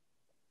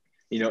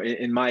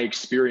 in my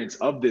experience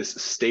of this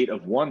state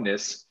of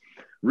oneness,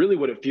 really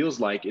what it feels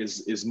like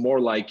is more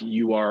like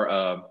you are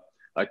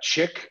a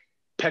chick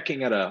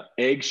pecking at an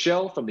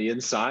eggshell from the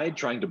inside,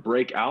 trying to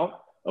break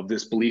out of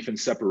this belief in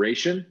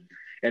separation.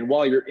 And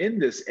while you're in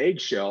this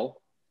eggshell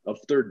of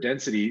 3rd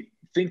density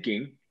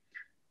thinking,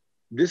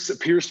 this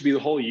appears to be the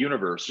whole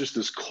universe, just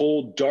this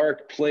cold,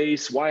 dark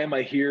place. Why am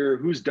I here?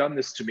 Who's done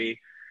this to me?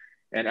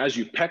 And as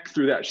you peck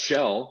through that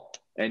shell,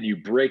 and you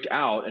break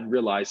out and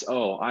realize,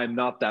 oh, I'm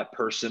not that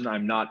person,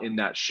 I'm not in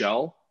that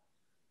shell,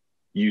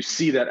 you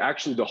see that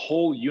actually the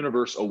whole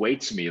universe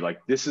awaits me. Like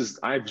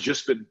I've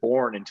just been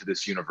born into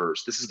this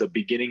universe. This is the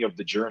beginning of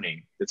the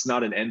journey. It's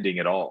not an ending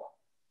at all.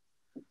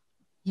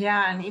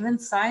 Yeah, and even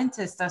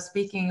scientists are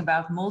speaking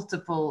about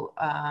multiple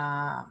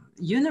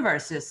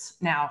universes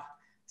now.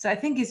 So I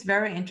think it's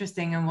very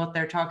interesting in what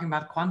they're talking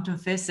about, quantum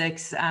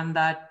physics, and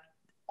that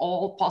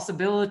all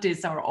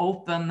possibilities are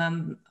open.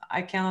 And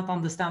I cannot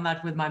understand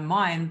that with my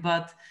mind,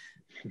 but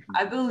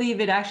I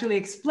believe it actually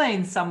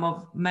explains some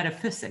of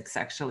metaphysics,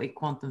 actually,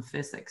 quantum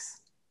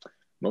physics.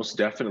 Most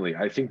definitely.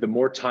 I think the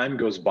more time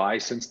goes by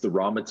since the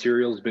raw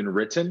material has been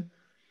written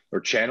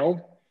or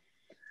channeled,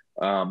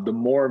 the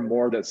more and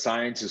more that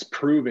science is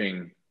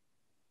proving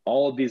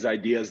all of these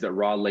ideas that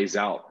Ra lays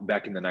out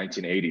back in the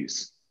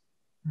 1980s.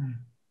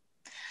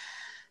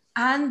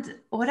 And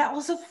what I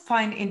also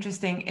find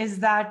interesting is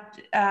that,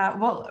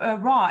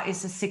 Ra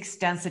is a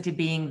sixth density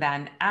being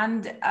then.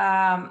 And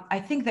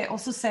I think they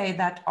also say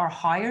that our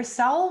higher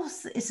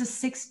selves is a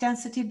sixth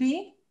density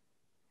being.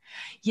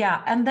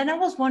 Yeah, and then I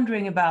was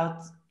wondering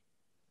about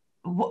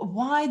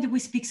why do we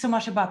speak so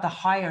much about the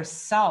higher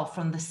self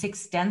from the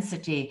sixth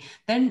density?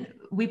 Then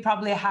we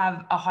probably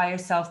have a higher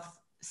self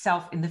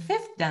in the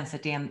fifth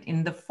density and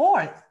in the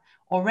fourth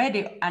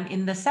already, and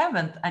in the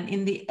seventh and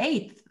in the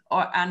eighth,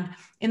 and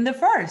in the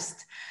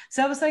first.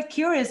 So I was like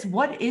curious,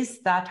 what is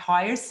that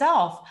higher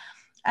self?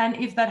 And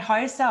if that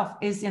higher self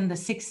is in the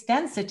sixth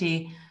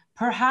density,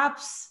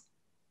 perhaps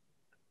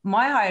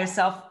my higher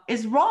self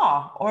is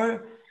Ra,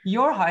 or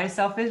your higher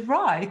self is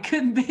Ra. It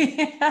could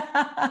be.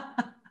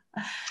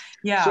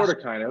 Yeah. Sort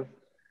of, kind of.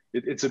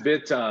 It's a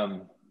bit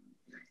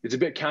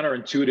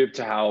counterintuitive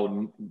to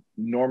how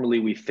normally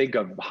we think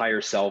of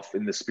higher self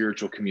in the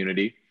spiritual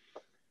community.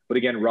 But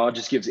again, Ra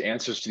just gives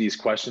answers to these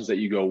questions that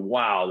you go,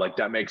 wow, like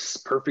that makes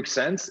perfect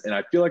sense. And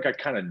I feel like I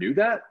kind of knew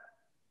that,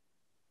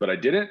 but I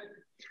didn't.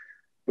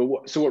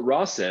 So what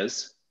Ra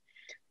says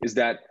is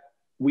that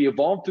we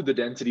evolve through the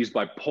densities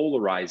by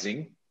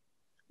polarizing,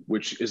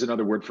 which is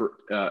another word for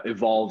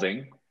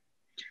evolving.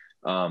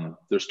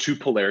 There's two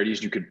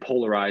polarities. You could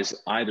polarize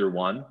either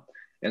one.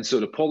 And so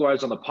to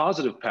polarize on the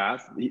positive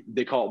path,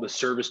 they call it the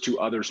service to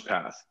others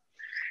path.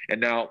 And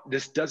now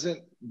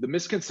the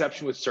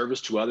misconception with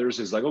service to others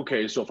is like,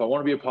 okay, so if I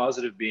want to be a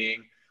positive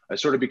being, I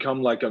sort of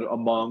become like a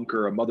monk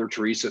or a Mother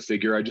Teresa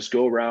figure. I just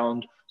go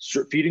around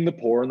feeding the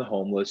poor and the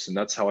homeless. And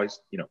that's how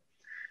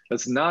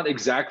that's not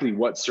exactly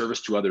what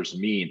service to others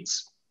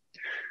means.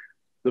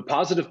 The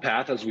positive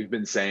path, as we've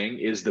been saying,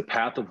 is the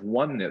path of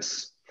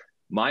oneness.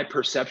 My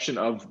perception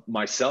of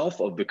myself,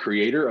 of the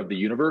creator of the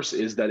universe,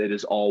 is that it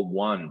is all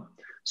one.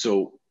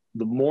 So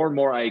the more and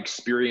more I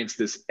experience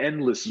this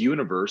endless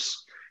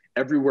universe,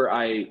 everywhere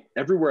I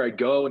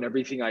go and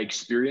everything I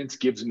experience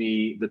gives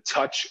me the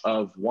touch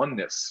of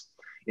oneness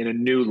in a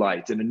new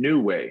light, in a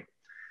new way.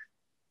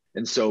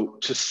 And so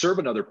to serve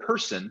another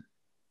person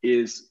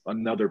is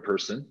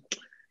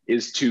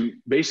to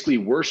basically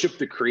worship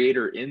the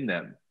creator in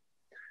them.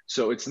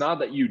 So it's not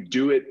that you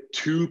do it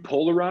to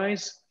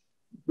polarize.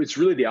 It's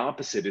really the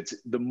opposite. It's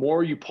the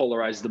more you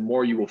polarize, the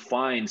more you will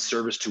find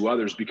service to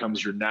others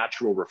becomes your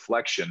natural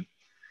reflection,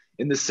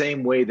 in the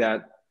same way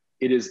that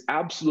it is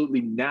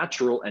absolutely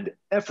natural and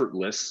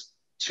effortless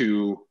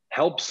to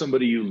help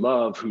somebody you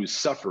love who's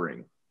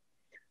suffering.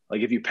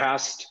 Like if you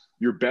passed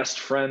your best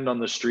friend on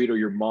the street, or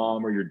your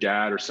mom or your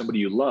dad or somebody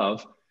you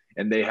love,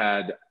 and they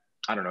had,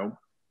 I don't know,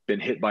 been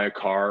hit by a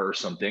car or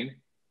something,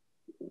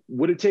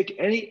 would it take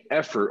any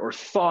effort or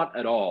thought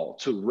at all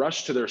to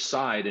rush to their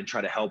side and try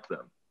to help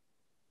them?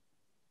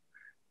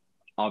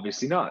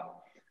 Obviously not.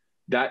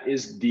 That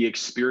is the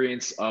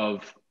experience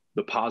of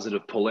the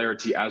positive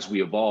polarity as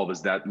we evolve,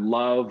 is that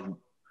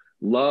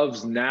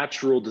love's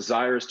natural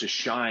desire is to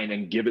shine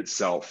and give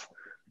itself.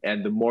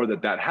 And the more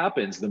that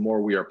happens, the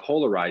more we are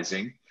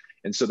polarizing.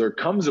 And so there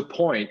comes a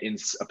point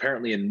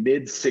apparently in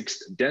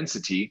mid-sixth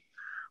density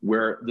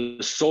where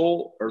the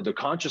soul or the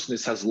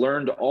consciousness has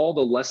learned all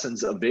the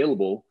lessons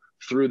available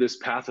through this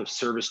path of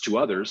service to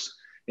others,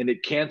 and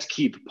it can't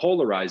keep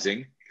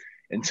polarizing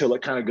until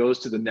it kind of goes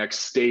to the next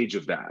stage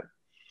of that.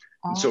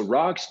 And so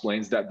Ra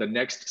explains that the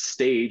next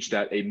stage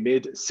that a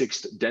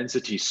mid-sixth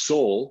density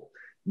soul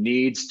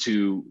needs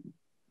to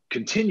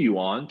continue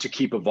on to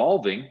keep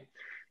evolving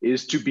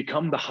is to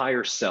become the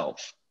higher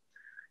self,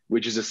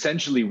 which is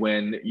essentially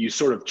when you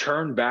sort of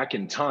turn back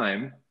in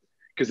time,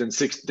 because in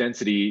sixth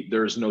density,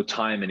 there's no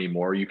time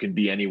anymore. You can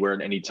be anywhere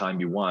at any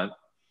time you want.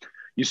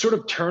 You sort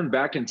of turn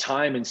back in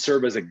time and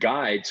serve as a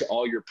guide to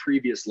all your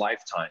previous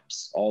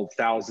lifetimes, all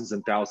thousands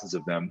and thousands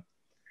of them.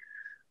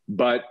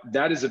 But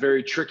that is a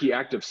very tricky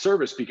act of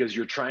service because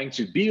you're trying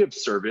to be of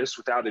service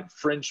without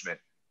infringement.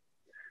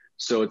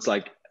 So it's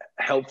like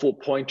helpful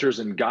pointers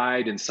and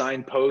guide and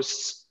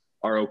signposts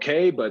are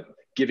okay, but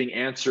giving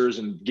answers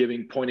and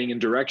pointing in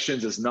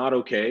directions is not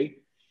okay,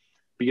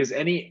 because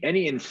any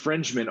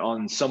infringement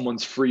on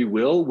someone's free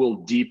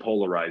will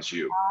depolarize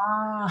you.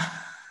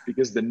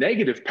 Because the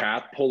negative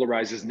path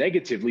polarizes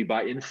negatively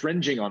by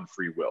infringing on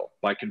free will,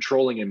 by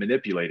controlling and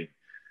manipulating.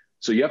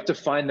 So you have to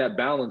find that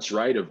balance,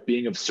 right, of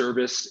being of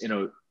service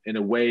in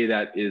a way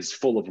that is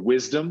full of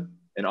wisdom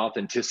and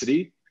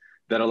authenticity,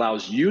 that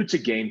allows you to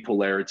gain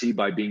polarity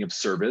by being of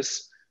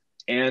service,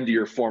 and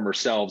your former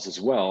selves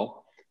as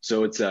well.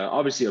 So it's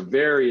obviously a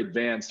very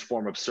advanced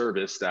form of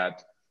service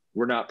that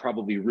we're not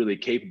probably really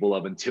capable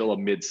of until a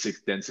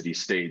mid-sixth density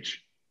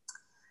stage.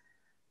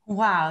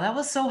 Wow, that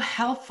was so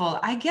helpful.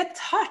 I get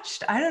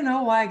touched. I don't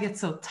know why I get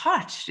so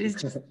touched. It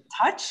just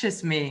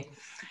touches me.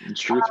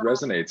 Truth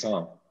resonates,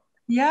 huh?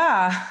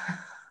 Yeah.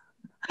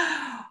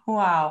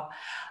 Wow.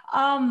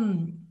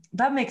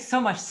 That makes so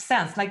much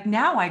sense. Like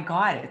now I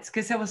got it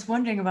because I was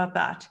wondering about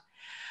that.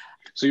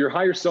 So your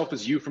higher self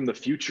is you from the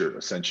future,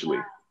 essentially.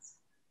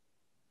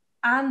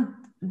 And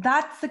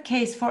that's the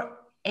case for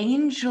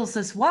angels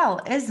as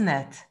well, isn't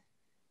it?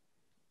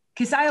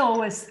 Because I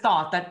always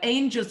thought that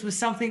angels was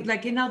something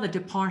like another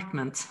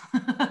department.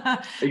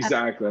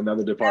 Exactly,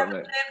 another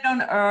department. Lived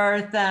on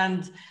Earth,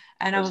 and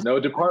there's no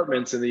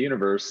departments in the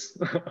universe.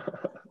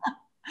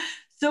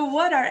 So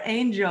what are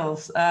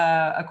angels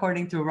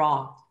according to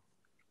Ra?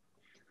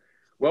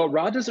 Well,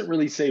 Ra doesn't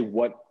really say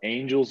what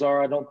angels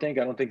are, I don't think.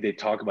 I don't think they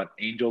talk about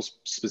angels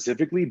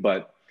specifically,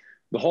 but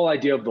the whole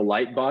idea of the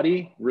light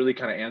body really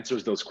kind of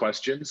answers those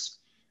questions,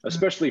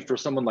 especially for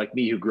someone like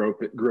me who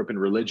grew up in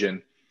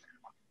religion.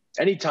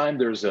 Anytime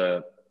there's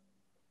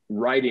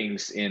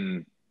writings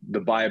in the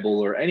Bible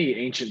or any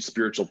ancient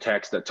spiritual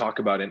text that talk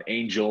about an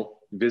angel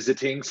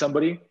visiting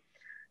somebody,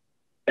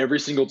 every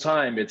single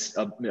time it's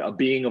a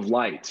being of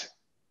light,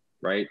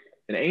 right?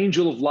 An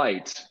angel of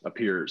light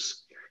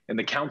appears, and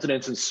the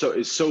countenance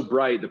is so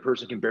bright the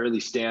person can barely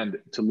stand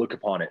to look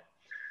upon it.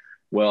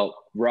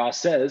 Well, Ra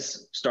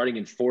says, starting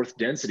in fourth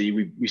density,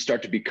 we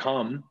start to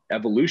become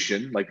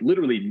evolution, like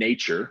literally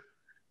nature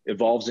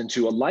evolves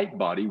into a light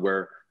body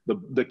where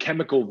the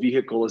chemical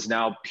vehicle is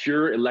now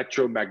pure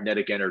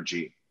electromagnetic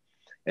energy.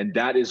 And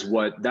that is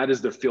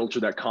the filter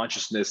that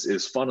consciousness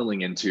is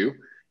funneling into.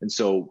 And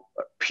so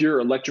pure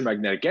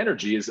electromagnetic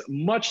energy is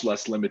much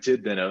less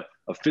limited than a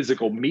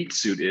physical meat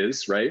suit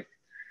is, right?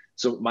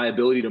 So my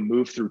ability to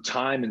move through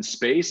time and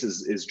space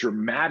is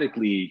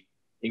dramatically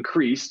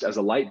increased as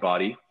a light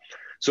body.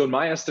 So in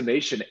my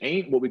estimation,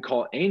 what we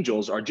call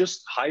angels are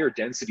just higher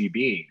density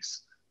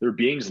beings. They're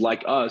beings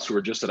like us who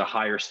are just at a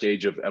higher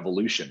stage of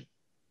evolution.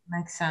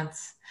 Makes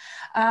sense.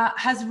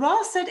 Has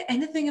Ra said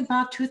anything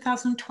about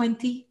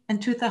 2020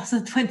 and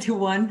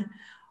 2021?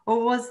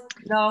 Or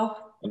no?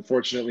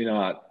 Unfortunately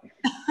not.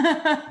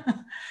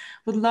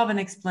 Would love an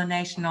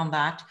explanation on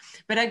that.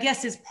 But I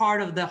guess it's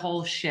part of the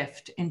whole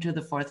shift into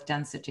the fourth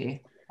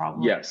density,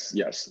 probably.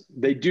 Yes.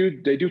 They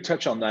do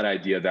touch on that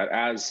idea that,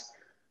 as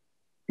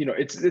you know,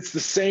 it's the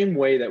same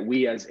way that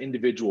we as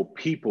individual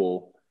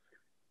people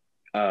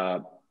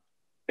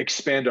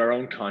expand our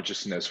own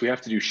consciousness. We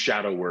have to do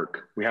shadow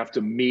work. We have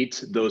to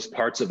meet those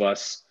parts of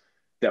us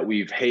that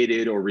we've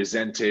hated or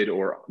resented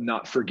or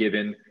not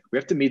forgiven. We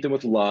have to meet them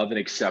with love and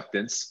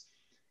acceptance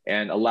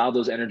and allow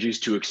those energies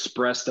to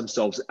express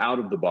themselves out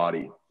of the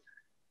body.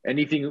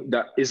 Anything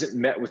that isn't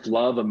met with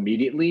love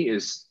immediately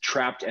is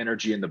trapped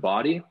energy in the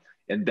body,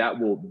 and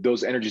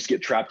those energies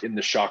get trapped in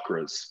the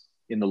chakras,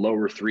 in the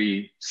lower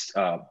three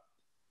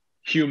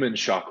human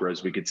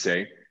chakras, we could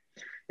say.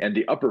 And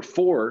the upper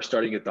four,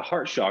 starting at the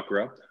heart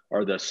chakra,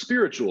 are the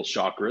spiritual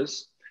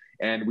chakras.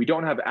 And we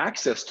don't have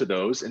access to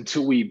those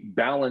until we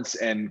balance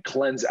and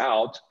cleanse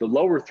out the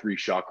lower three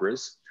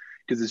chakras,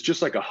 because it's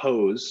just like a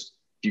hose.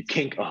 If you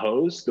kink a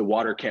hose, the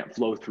water can't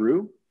flow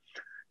through.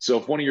 So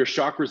if one of your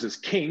chakras is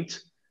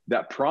kinked,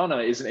 that prana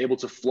isn't able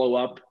to flow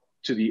up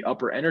to the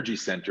upper energy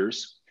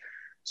centers.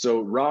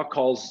 So Ra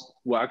calls,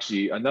 well,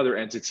 actually another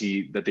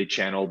entity that they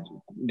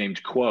channeled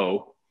named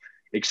Quo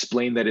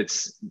explained that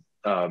it's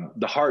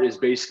the heart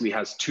basically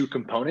has two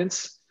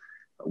components,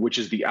 which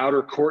is the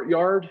outer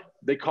courtyard,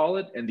 they call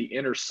it, and the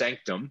inner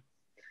sanctum.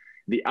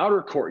 The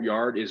outer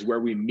courtyard is where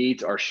we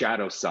meet our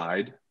shadow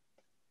side,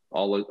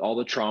 all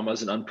the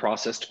traumas and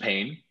unprocessed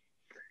pain.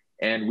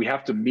 And we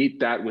have to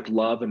meet that with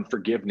love and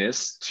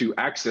forgiveness to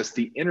access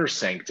the inner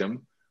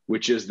sanctum,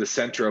 which is the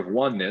center of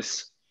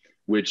oneness,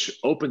 which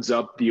opens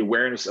up the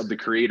awareness of the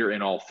creator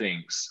in all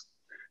things.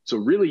 So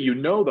really,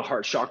 the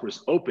heart chakra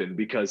is open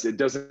because it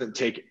doesn't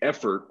take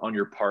effort on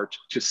your part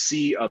to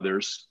see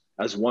others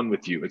as one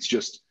with you.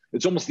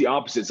 It's almost the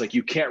opposite. It's like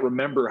you can't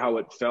remember how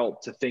it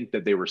felt to think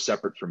that they were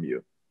separate from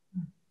you.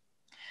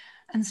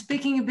 And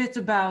speaking a bit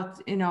about,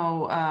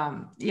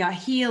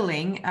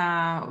 healing,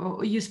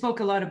 you spoke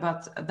a lot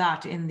about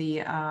that in the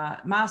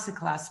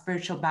Masterclass,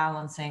 spiritual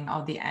balancing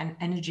of the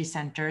energy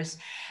centers.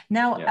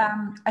 Now,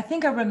 I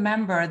think I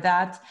remember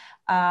that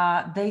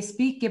they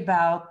speak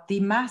about the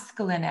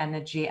masculine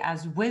energy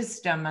as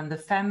wisdom and the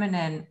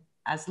feminine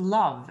as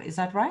love. Is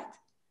that right?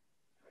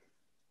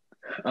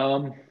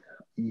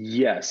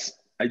 Yes.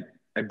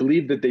 I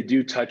believe that they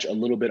do touch a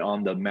little bit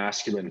on the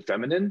masculine and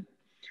feminine,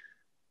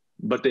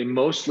 but they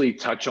mostly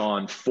touch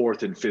on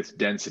fourth and fifth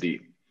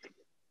density.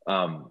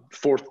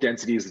 Fourth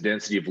density is the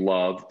density of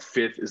love.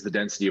 Fifth is the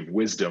density of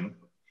wisdom.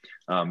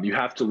 You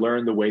have to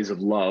learn the ways of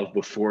love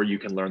before you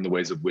can learn the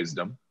ways of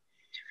wisdom.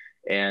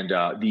 And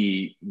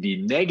the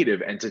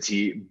negative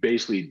entity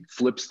basically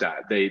flips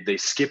that. They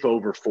skip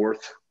over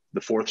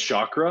the fourth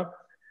chakra,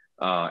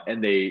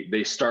 and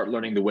they start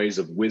learning the ways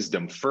of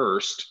wisdom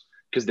first,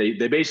 because they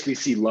basically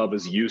see love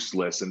as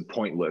useless and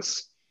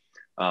pointless.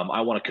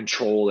 I want to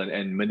control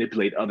and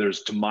manipulate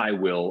others to my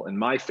will and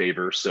my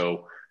favor.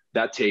 So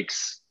that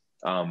takes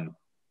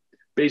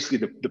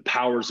basically the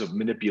powers of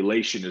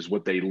manipulation is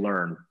what they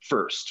learn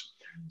first.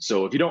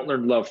 So if you don't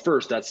learn love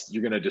first,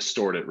 you're going to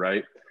distort it,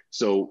 right?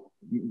 So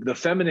the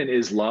feminine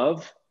is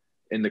love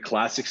in the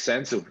classic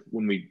sense of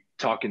when we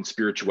talk in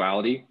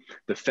spirituality.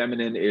 The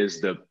feminine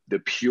is the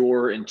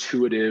pure,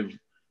 intuitive.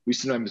 We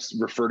sometimes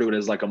refer to it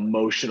as like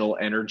emotional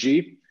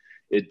energy.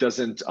 It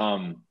doesn't,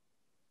 it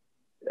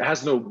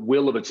has no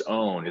will of its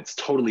own. It's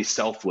totally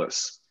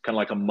selfless, kind of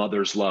like a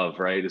mother's love,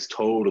 right? It's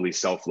totally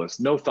selfless,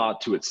 no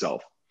thought to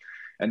itself.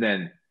 And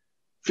then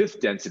fifth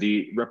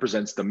density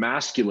represents the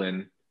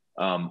masculine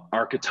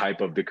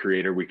archetype of the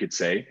creator, we could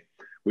say,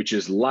 which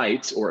is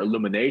light or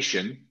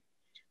illumination,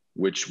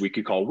 which we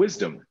could call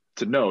wisdom,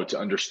 to know, to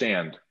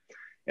understand.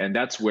 And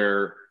that's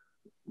where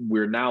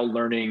we're now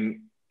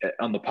learning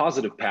on the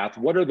positive path,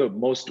 what are the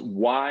most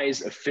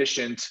wise,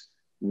 efficient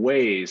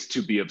ways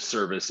to be of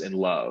service in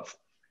love?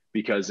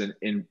 Because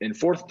in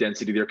fourth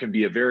density, there can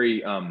be a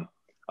very,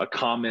 a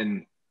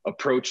common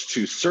approach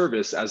to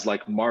service as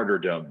like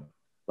martyrdom,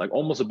 like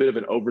almost a bit of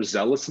an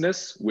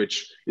overzealousness,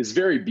 which is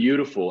very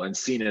beautiful and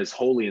seen as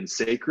holy and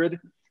sacred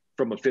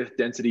from a fifth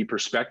density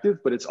perspective,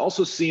 but it's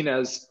also seen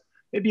as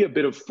maybe a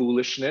bit of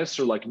foolishness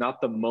or like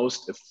not the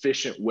most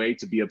efficient way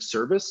to be of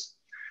service.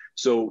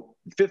 So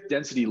fifth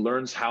density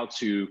learns how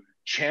to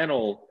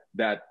channel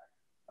that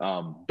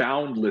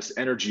boundless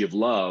energy of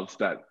love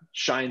that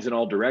shines in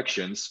all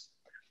directions,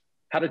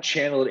 how to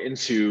channel it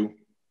into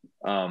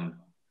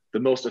the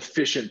most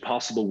efficient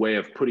possible way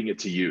of putting it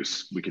to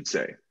use, we could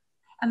say.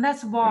 And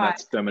that's why. And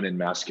that's feminine,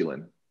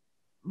 masculine.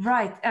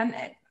 Right. And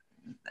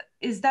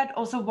is that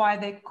also why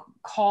they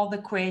call the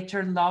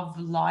creator love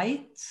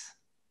light?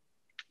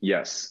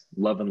 Yes,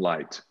 love and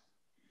light.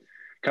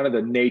 Kind of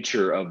the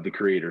nature of the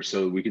creator.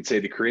 So we could say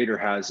the creator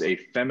has a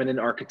feminine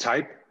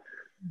archetype,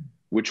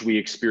 which we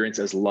experience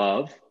as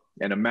love,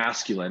 and a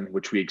masculine,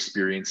 which we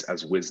experience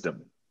as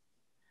wisdom.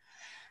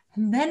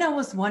 And then I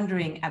was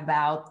wondering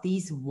about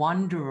these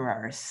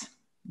wanderers.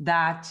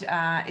 That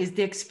is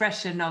the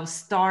expression of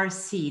star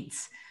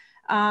seeds.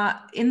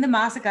 In the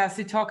Masterclass,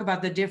 we talk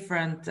about the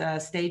different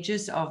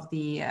stages of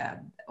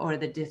or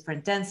the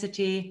different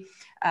density,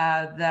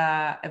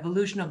 the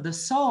evolution of the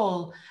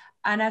soul.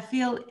 And I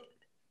feel,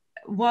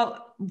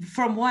 well,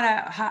 from what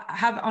I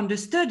have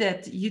understood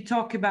it, you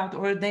talk about,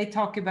 or they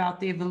talk about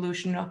the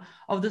evolution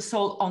of the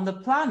soul on the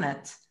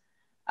planet,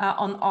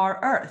 on our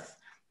Earth.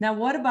 Now,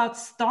 what about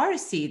star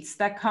seeds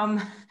that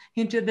come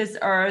into this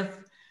Earth?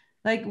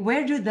 Like,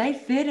 where do they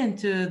fit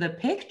into the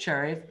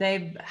picture if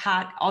they've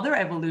had other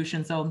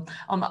evolutions on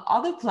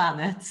other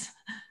planets?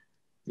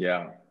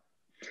 Yeah.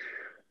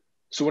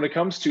 So when it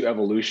comes to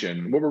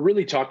evolution, what we're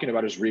really talking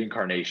about is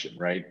reincarnation,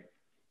 right?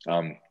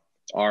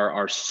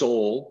 Our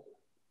soul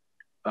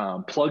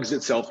plugs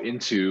itself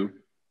into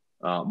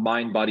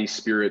mind, body,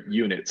 spirit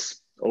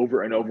units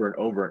over and over and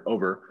over and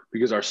over,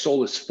 because our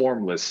soul is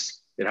formless.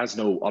 It has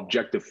no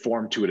objective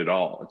form to it at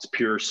all. It's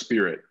pure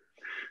spirit.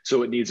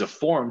 So it needs a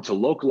form to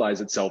localize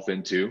itself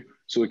into,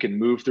 so it can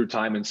move through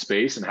time and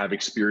space and have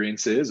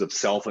experiences of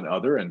self and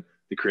other, and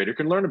the creator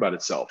can learn about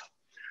itself.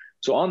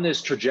 So on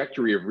this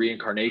trajectory of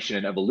reincarnation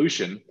and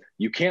evolution,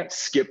 you can't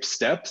skip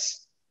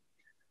steps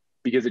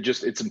because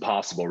it's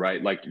impossible,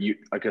 right? Like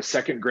a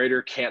second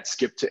grader can't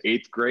skip to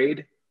 8th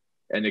grade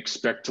and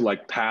expect to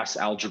like pass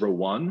algebra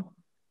 1.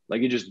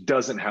 Like it just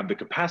doesn't have the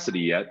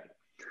capacity yet.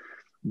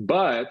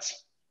 But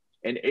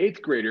an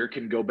 8th grader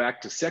can go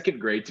back to 2nd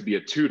grade to be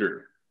a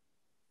tutor,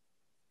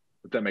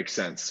 if that makes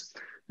sense.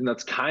 And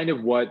that's kind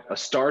of what a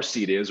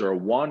starseed is, or a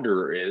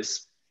wanderer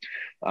is.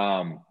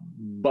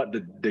 But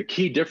the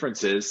key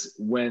difference is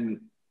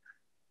when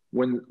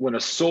a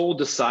soul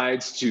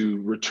decides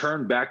to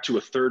return back to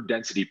a 3rd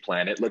density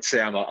planet, let's say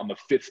I'm a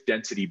 5th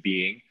density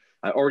being.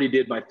 I already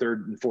did my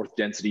 3rd and 4th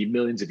density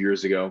millions of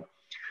years ago.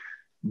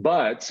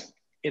 But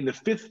in the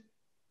 5th,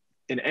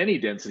 in any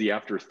density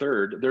after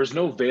 3rd, there's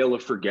no veil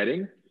of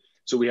forgetting.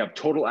 So we have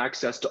total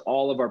access to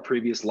all of our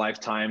previous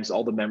lifetimes,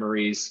 all the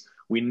memories.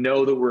 We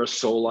know that we're a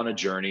soul on a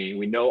journey.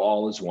 We know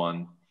all is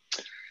one.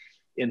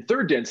 In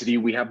 3rd density,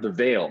 we have the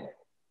veil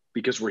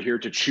because we're here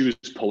to choose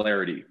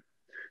polarity.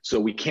 So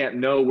we can't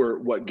know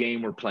what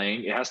game we're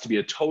playing. It has to be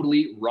a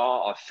totally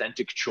raw,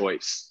 authentic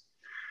choice.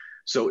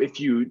 So if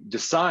you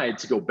decide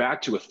to go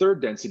back to a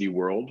 3rd density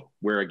world,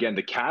 where again,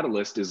 the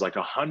catalyst is like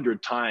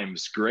 100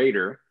 times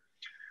greater,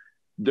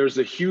 there's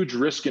a huge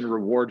risk and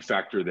reward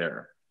factor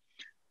there.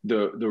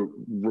 The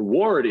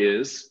reward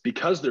is,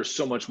 because there's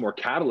so much more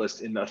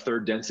catalyst in the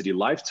 3rd density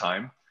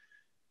lifetime,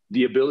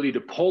 the ability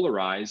to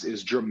polarize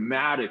is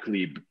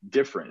dramatically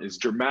different, is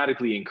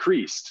dramatically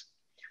increased.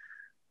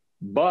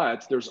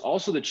 But there's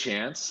also the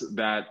chance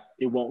that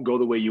it won't go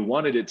the way you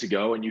wanted it to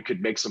go, and you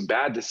could make some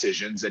bad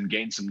decisions and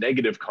gain some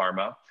negative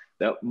karma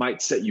that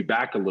might set you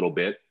back a little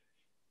bit.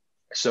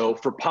 So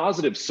for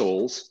positive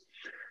souls,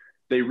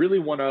 they really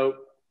want to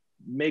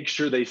make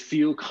sure they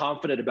feel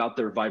confident about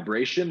their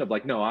vibration of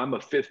like, no, I'm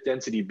a fifth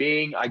density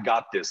being. I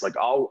got this. Like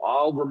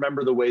I'll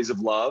remember the ways of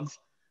love.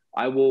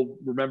 I will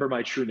remember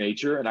my true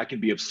nature, and I can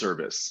be of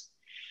service.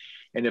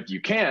 And if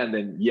you can,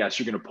 then yes,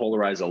 you're going to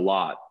polarize a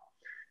lot.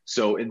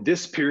 So in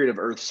this period of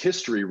Earth's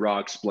history, Ra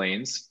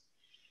explains,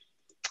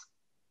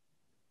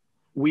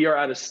 we are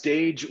at a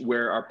stage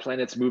where our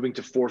planet's moving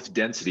to fourth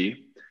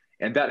density.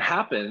 And that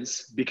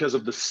happens because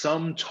of the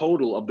sum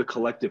total of the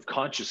collective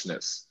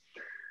consciousness.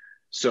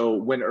 So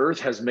when Earth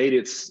has made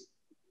its,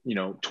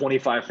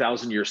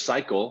 25,000 year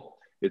cycle,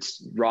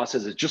 Ra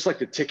says it's just like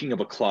the ticking of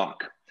a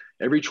clock.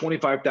 Every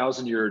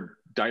 25,000 year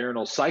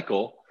diurnal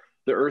cycle,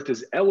 the Earth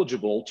is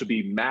eligible to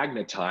be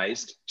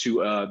magnetized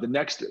to the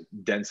next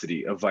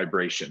density of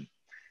vibration,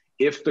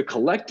 if the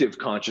collective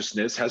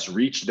consciousness has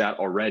reached that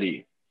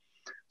already.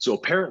 So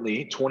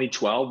apparently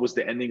 2012 was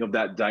the ending of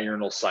that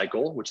diurnal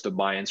cycle, which the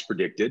Mayans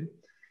predicted.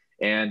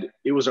 And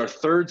it was our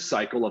third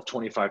cycle of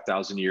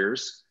 25,000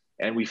 years.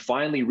 And we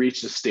finally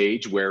reached a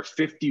stage where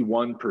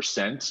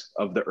 51%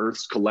 of the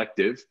Earth's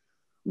collective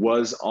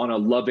was on a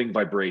loving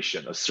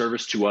vibration, a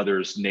service to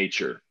others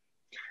nature.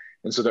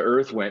 And so the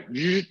Earth went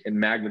and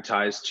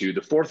magnetized to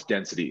the fourth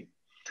density.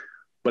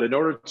 But in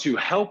order to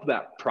help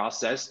that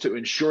process, to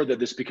ensure that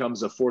this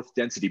becomes a fourth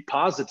density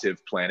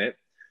positive planet,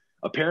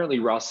 apparently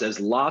Ra says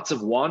lots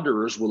of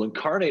wanderers will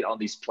incarnate on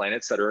these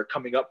planets that are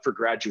coming up for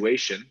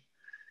graduation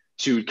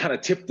to kind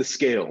of tip the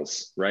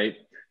scales, right?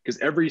 Because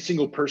every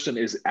single person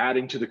is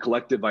adding to the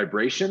collective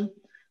vibration.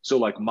 So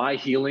like my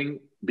healing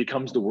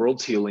becomes the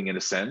world's healing in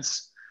a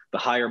sense. The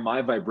higher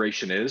my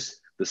vibration is,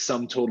 the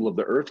sum total of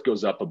the Earth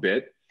goes up a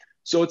bit.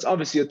 So it's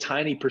obviously a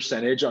tiny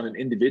percentage on an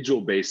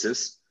individual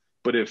basis.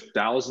 But if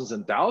thousands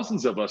and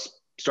thousands of us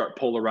start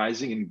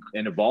polarizing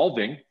and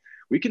evolving,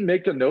 we can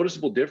make a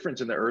noticeable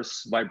difference in the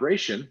Earth's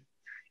vibration.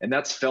 And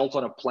that's felt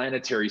on a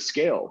planetary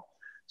scale.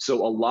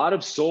 So a lot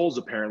of souls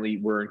apparently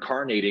were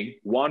incarnating,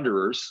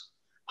 wanderers,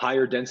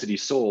 higher density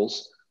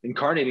souls,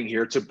 incarnating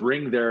here to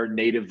bring their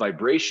native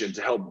vibration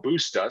to help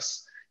boost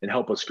us and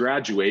help us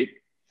graduate.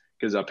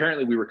 Because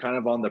apparently we were kind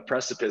of on the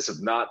precipice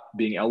of not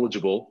being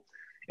eligible.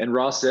 And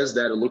Ra says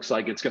that it looks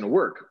like it's going to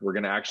work. We're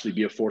going to actually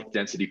be a fourth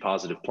density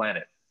positive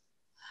planet.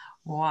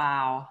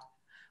 Wow.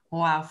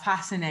 Wow,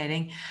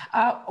 fascinating.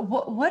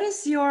 What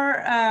is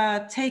your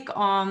take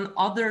on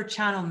other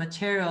channel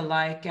material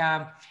like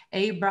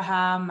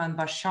Abraham and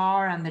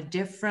Bashar and the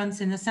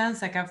difference in a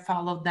sense? Like I've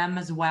followed them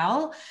as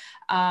well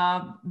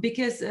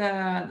because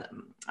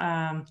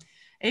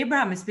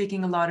Abraham is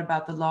speaking a lot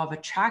about the law of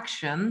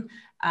attraction,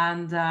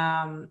 and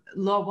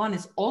law one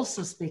is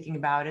also speaking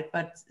about it,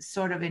 but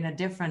sort of in a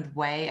different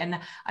way. And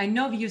I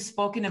know you've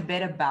spoken a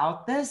bit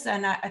about this,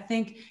 and I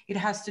think it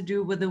has to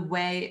do with the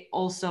way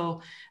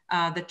also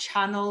the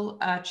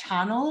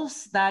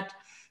channels that,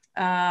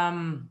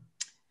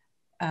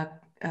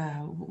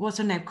 what's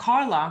her name?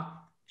 Carla,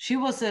 she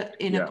was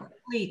in a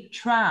complete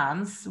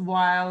trance,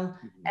 while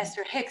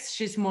Esther Hicks,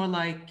 she's more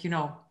like,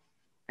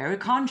 very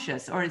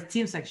conscious, or it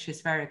seems like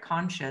she's very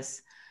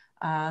conscious.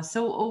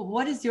 So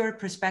what is your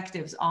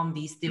perspectives on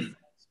these different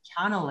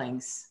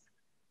channelings?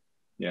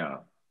 Yeah,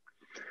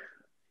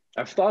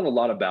 I've thought a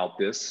lot about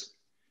this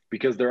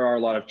because there are a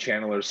lot of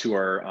channelers who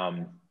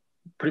are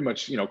pretty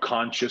much,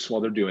 conscious while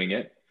they're doing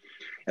it.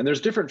 And there's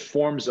different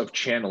forms of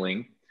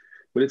channeling,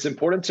 but it's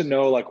important to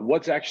know like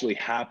what's actually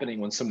happening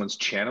when someone's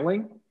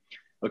channeling.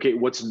 Okay,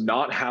 what's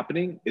not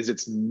happening is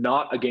it's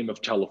not a game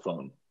of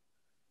telephone.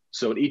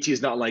 So an ET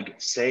is not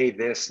like, say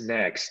this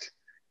next,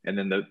 and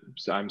then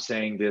I'm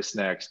saying this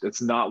next.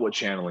 That's not what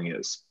channeling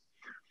is.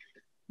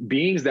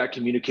 Beings that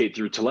communicate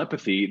through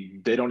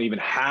telepathy, they don't even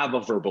have a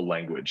verbal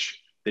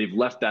language. They've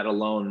left that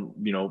alone,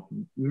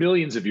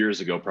 millions of years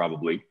ago,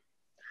 probably.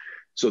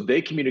 So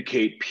they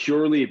communicate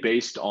purely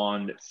based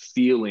on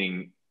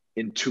feeling,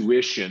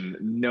 intuition,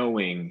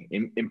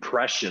 knowing,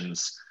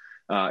 impressions.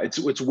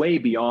 It's way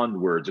beyond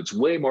words. It's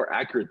way more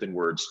accurate than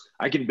words.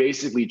 I can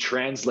basically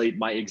translate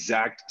my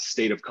exact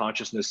state of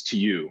consciousness to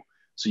you.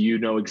 So you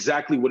know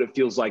exactly what it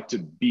feels like to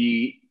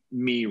be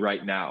me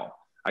right now.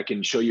 I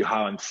can show you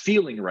how I'm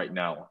feeling right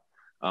now,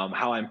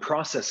 how I'm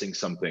processing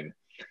something.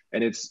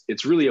 And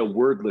it's really a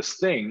wordless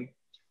thing.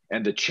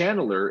 And the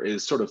channeler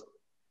is sort of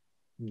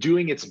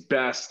doing its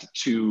best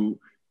to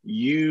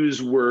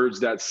use words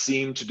that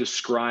seem to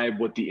describe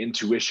what the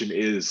intuition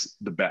is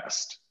the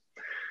best.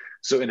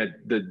 So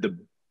the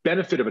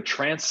benefit of a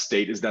trance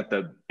state is that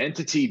the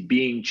entity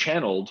being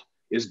channeled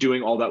is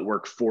doing all that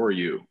work for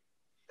you.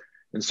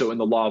 And so in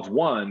the law of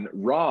one,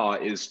 Ra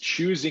is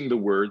choosing the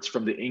words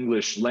from the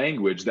English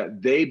language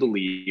that they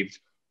believed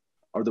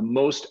are the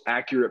most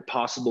accurate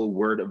possible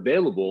word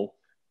available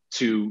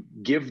to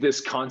give this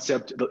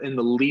concept in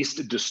the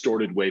least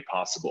distorted way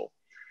possible.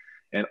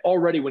 And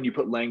already when you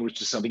put language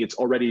to something, it's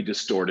already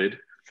distorted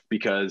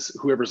because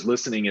whoever's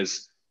listening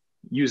is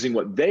using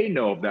what they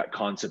know of that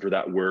concept or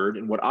that word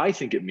and what I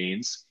think it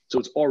means. So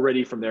it's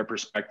already from their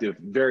perspective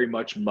very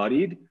much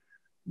muddied.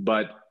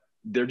 But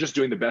they're just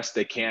doing the best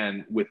they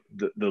can with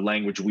the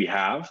language we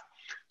have.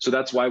 So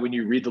that's why when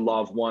you read the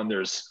Law of One,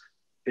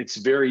 it's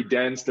very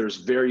dense. There's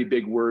very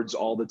big words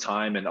all the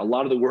time. And a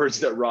lot of the words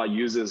that Ra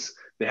uses,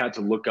 they had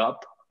to look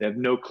up. They have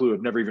no clue.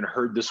 I've never even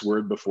heard this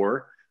word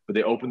before, but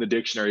they open the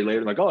dictionary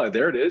later, like, oh,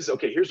 there it is.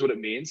 Okay, here's what it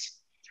means.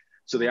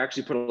 So they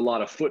actually put a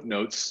lot of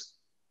footnotes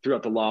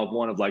throughout the Law of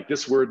One of like,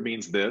 this word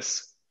means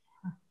this.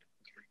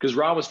 Because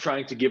Ra was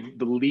trying to give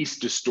the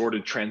least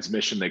distorted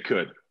transmission they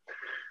could.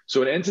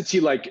 So an entity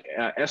like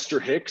Esther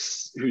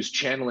Hicks, who's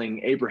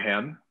channeling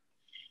Abraham,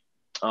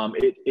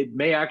 it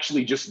may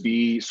actually just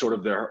be sort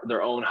of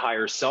their own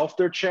higher self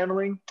they're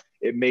channeling.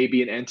 It may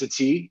be an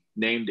entity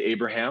named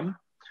Abraham,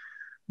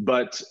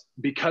 but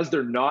because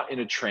they're not in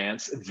a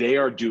trance, they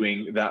are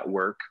doing that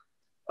work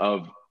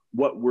of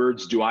what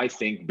words do I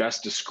think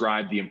best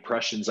describe the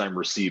impressions I'm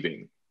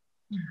receiving.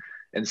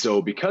 And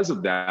so because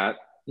of that,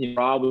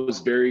 Rob was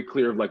very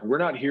clear of like, we're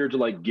not here to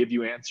like give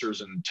you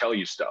answers and tell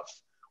you stuff.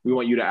 We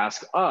want you to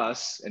ask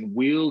us and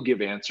we'll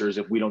give answers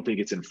if we don't think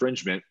it's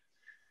infringement.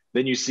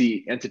 Then you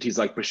see entities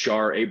like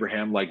Bashar,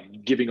 Abraham,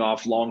 like giving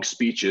off long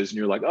speeches and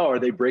you're like, oh, are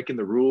they breaking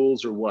the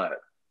rules or what?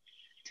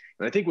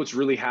 And I think what's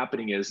really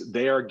happening is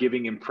they are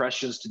giving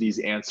impressions to these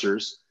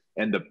answers,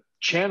 and the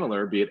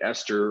channeler, be it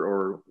Esther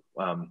or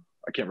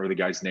I can't remember the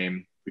guy's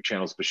name who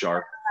channels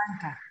Bashar.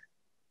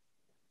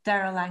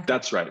 Daryl Anka.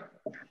 That's right.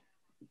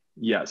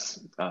 Yes.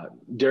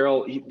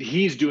 Daryl,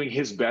 he's doing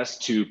his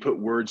best to put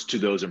words to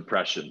those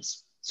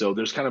impressions. So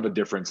there's kind of a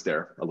difference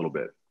there a little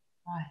bit.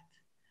 Right.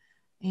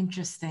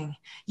 Interesting.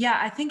 Yeah,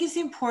 I think it's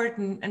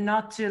important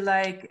not to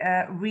like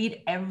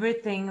read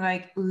everything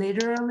like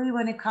literally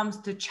when it comes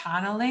to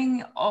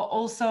channeling.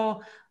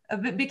 Also,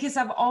 because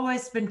I've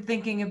always been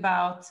thinking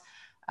about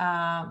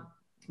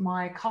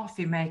my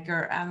coffee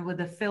maker and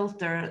with a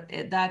filter,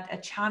 that a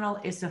channel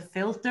is a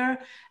filter,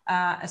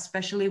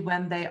 especially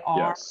when they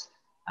are. Yes.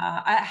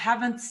 I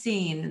haven't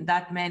seen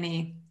that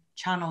many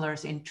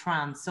channelers in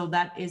trance, so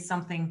that is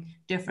something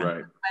different.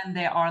 Right. When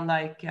they are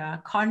like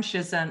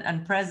conscious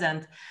and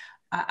present,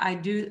 I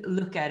do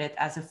look at it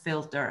as a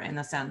filter in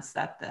a sense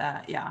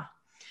that,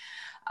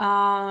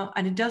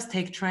 and it does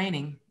take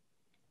training.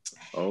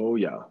 Oh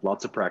yeah,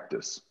 lots of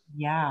practice.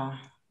 Yeah.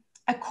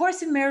 A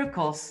Course in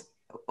Miracles,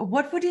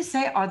 what would you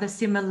say are the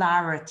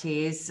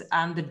similarities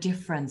and the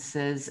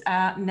differences?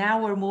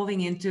 Now we're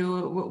moving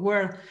into,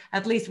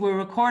 at least we're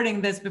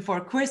recording this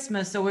before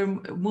Christmas, so we're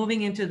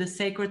moving into the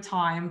sacred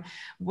time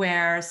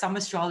where some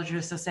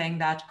astrologers are saying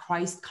that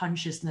Christ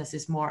consciousness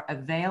is more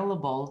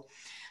available.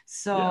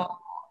 So, yeah.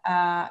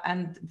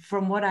 And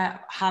from what I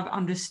have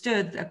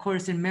understood, A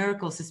Course in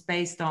Miracles is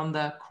based on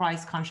the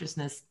Christ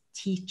consciousness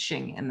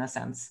teaching in a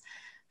sense.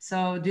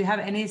 So do you have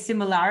any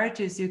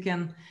similarities you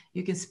can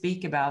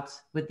speak about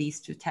with these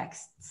two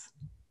texts?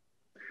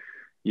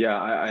 Yeah,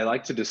 I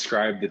like to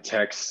describe the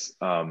texts.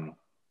 A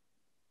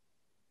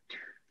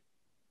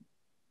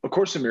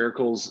Course in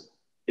Miracles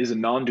is a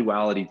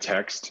non-duality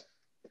text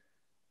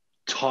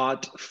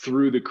taught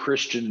through the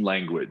Christian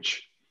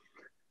language,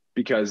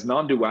 because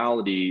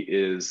non-duality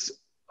is,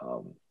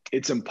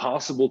 it's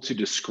impossible to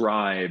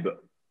describe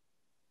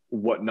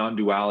what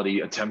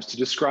non-duality attempts to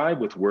describe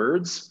with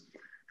words.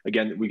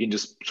 Again, we can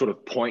just sort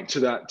of point to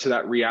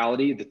that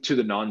reality, to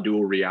the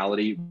non-dual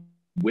reality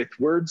with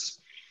words,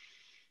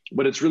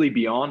 but it's really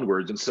beyond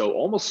words. And so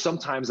almost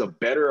sometimes a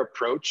better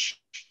approach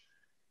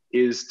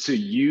is to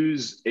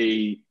use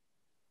a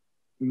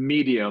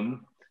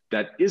medium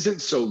that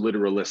isn't so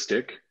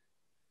literalistic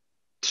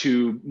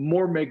to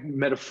more make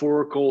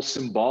metaphorical,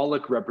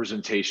 symbolic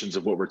representations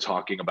of what we're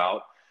talking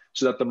about,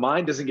 so that the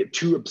mind doesn't get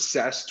too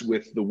obsessed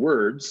with the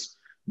words,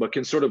 but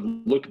can sort of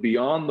look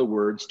beyond the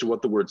words to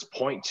what the words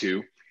point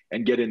to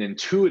and get an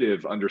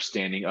intuitive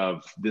understanding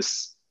of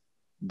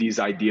these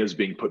ideas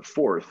being put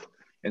forth.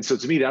 And so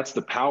to me, that's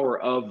the power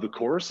of the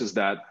Course, is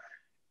that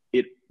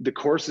the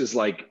Course is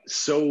like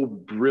so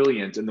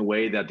brilliant in the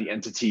way that the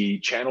entity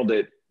channeled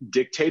it,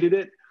 dictated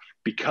it,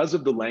 because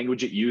of the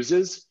language it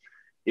uses.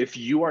 If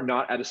you are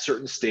not at a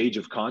certain stage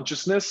of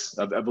consciousness,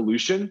 of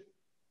evolution,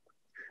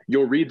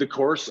 you'll read the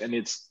Course and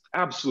it's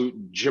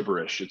absolute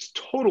gibberish. It's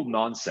total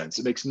nonsense.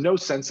 It makes no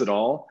sense at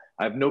all.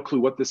 I have no clue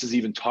what this is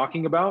even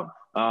talking about.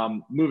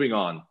 Moving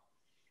on.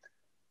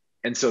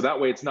 And so that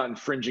way it's not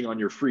infringing on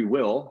your free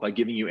will by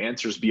giving you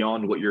answers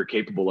beyond what you're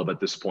capable of at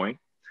this point.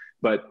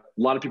 But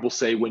a lot of people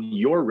say when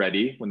you're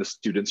ready, when the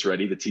student's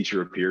ready, the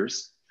teacher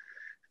appears.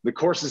 The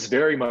Course is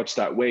very much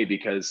that way,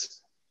 because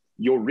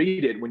you'll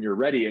read it when you're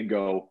ready and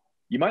go,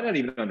 you might not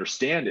even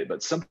understand it,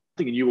 but something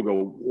in you will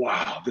go,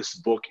 wow, this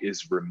book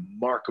is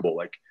remarkable.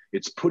 Like,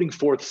 it's putting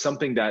forth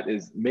something that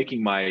is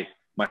making my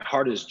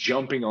heart is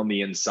jumping on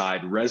the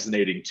inside,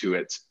 resonating to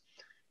it.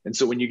 And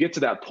so when you get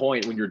to that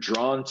point, when you're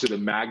drawn to the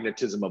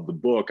magnetism of the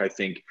book, I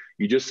think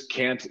you just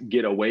can't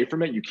get away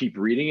from it. You keep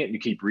reading it and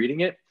you keep reading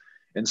it.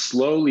 And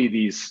slowly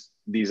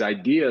these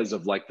ideas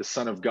of like the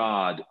Son of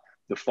God,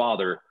 the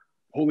Father,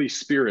 Holy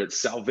Spirit,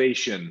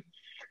 salvation,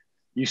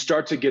 you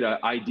start to get an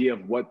idea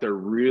of what they're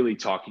really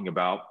talking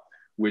about,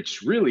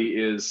 which really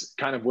is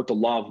kind of what the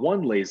Law of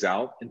One lays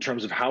out in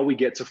terms of how we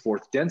get to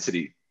fourth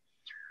density.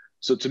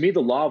 So to me,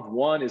 the law of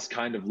one is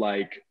kind of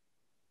like,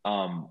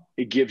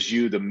 it gives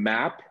you the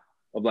map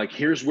of like,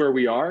 here's where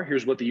we are,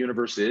 here's what the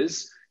universe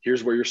is,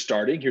 here's where you're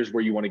starting, here's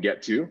where you want to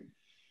get to.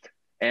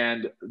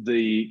 And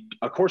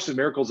A Course in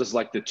Miracles is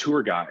like the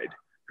tour guide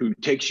who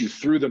takes you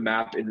through the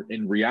map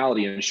in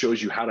reality and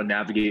shows you how to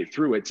navigate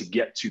through it to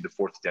get to the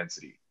fourth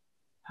density.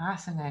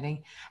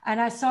 Fascinating.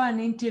 And I saw an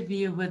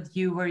interview with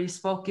you where you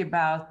spoke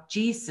about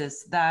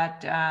Jesus,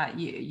 that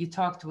you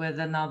talked with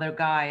another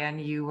guy and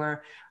you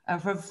were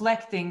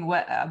reflecting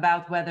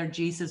about whether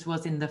Jesus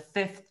was in the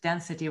fifth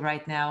density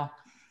right now,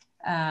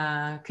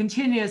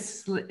 continuing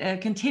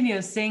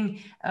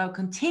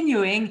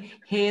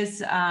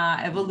his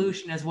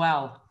evolution as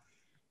well.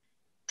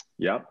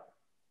 Yeah.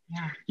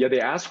 They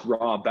asked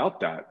Ra about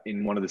that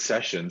in one of the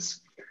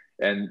sessions,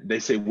 and they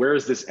say, where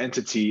is this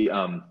entity?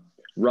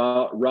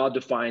 Ra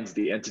defines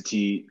the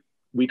entity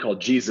we call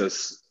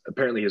Jesus.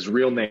 Apparently his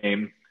real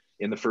name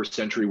in the first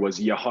century was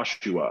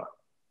Yehoshua,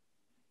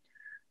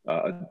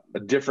 a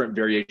different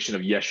variation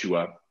of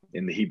Yeshua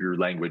in the Hebrew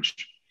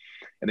language.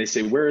 And they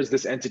say, where is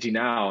this entity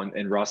now?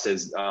 And Ra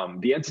says,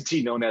 the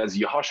entity known as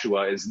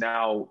Yehoshua is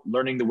now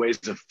learning the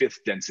ways of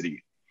fifth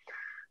density.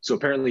 So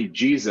apparently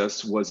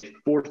Jesus was a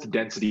fourth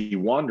density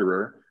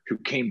wanderer who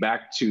came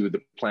back to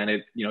the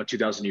planet,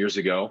 2000 years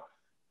ago,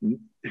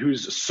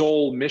 whose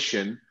sole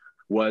mission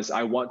was,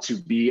 I want to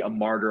be a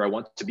martyr. I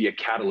want to be a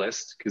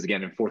catalyst. Because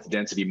again, in fourth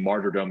density,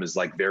 martyrdom is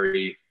like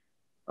very,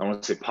 I don't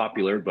want to say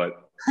popular,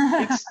 but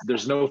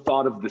there's no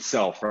thought of the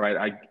self,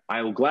 right?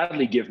 I will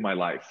gladly give my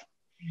life.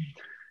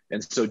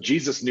 And so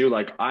Jesus knew,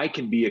 like, I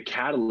can be a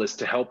catalyst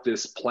to help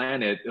this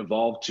planet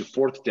evolve to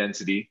fourth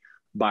density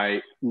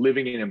by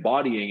living and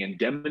embodying and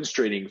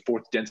demonstrating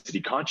fourth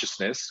density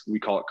consciousness. We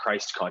call it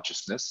Christ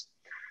consciousness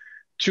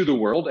to the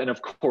world. And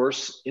of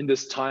course, in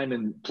this time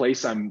and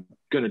place I'm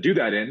going to do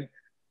that in,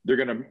 they're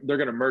going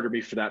to murder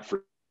me for that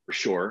for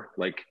sure.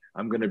 Like,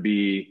 I'm going to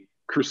be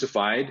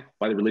crucified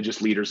by the religious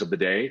leaders of the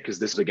day because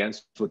this is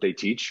against what they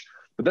teach.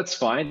 But that's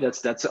fine.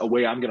 That's a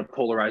way I'm going to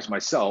polarize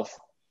myself.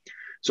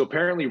 So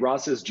apparently Ra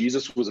says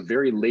Jesus was a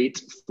very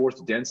late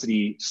fourth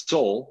density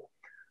soul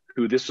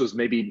who this was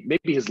maybe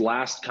his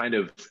last kind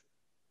of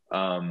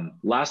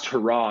last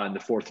hurrah in the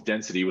fourth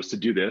density was to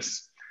do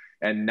this.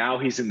 And now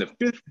he's in the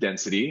fifth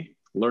density,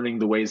 learning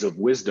the ways of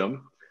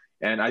wisdom.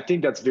 And I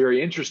think that's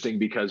very interesting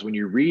because when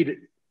you read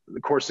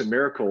the Course in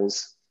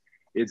Miracles,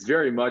 it's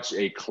very much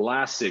a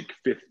classic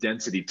fifth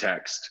density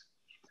text.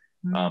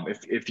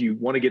 If you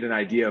want to get an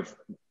idea of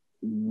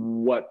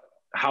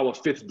how a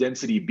fifth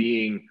density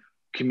being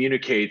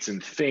communicates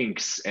and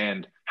thinks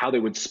and how they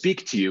would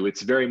speak to you,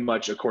 it's very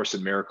much A Course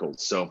in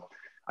Miracles. So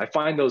I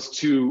find those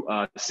two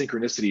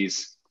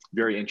synchronicities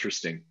very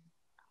interesting.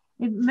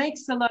 It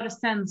makes a lot of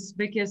sense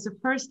because the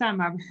first time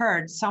I've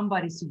heard,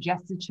 somebody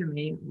suggested to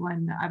me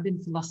when I've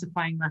been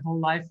philosophizing my whole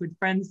life with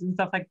friends and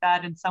stuff like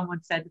that, and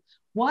someone said,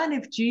 what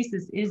if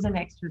Jesus is an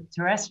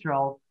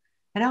extraterrestrial?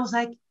 And I was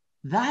like,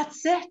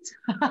 that's it.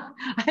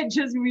 I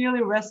just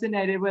really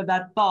resonated with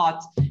that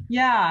thought.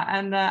 Yeah,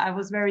 and I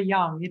was very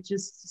young. It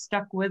just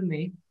stuck with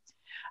me.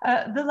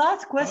 The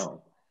last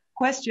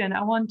question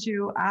I want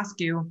to ask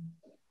you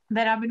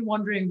that I've been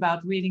wondering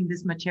about reading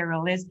this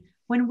material is,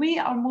 when we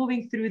are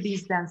moving through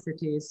these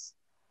densities,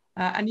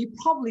 and you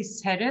probably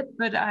said it,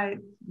 but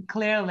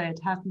clearly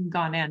it hasn't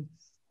gone in.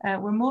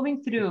 We're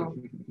moving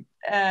through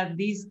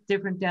these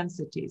different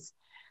densities.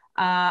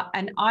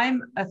 And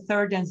I'm a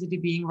third density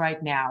being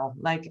right now,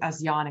 like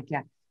as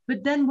Jannecke.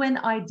 But then when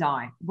I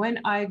die, when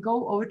I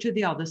go over to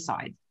the other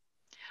side,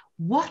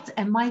 what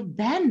am I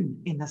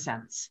then, in a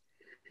sense?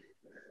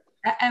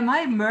 Am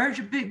I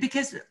merged?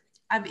 Because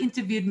I've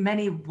interviewed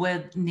many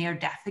with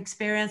near-death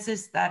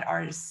experiences that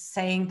are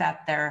saying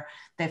that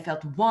they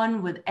felt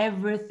one with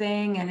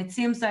everything. And it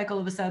seems like all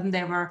of a sudden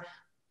they were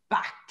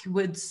back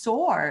with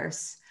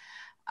source.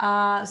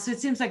 So it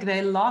seems like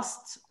they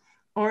lost,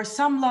 or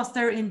some lost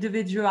their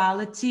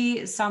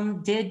individuality,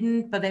 some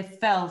didn't, but they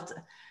felt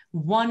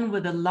one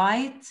with the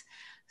light.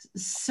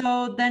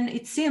 So then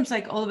it seems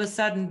like all of a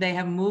sudden they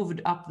have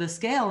moved up the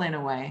scale in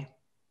a way.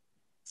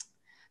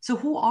 So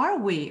who are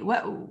we?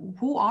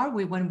 Who are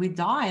we when we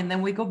die? And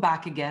then we go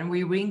back again,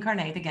 we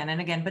reincarnate again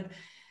and again. But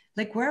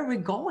like, where are we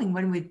going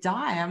when we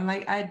die? I'm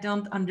like, I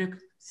don't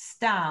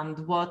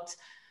understand what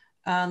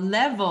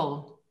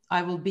level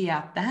I will be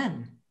at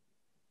then.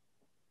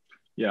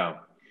 Yeah.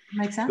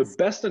 Makes sense? The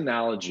best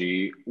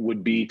analogy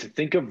would be to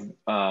think of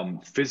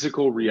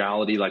physical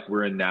reality like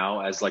we're in now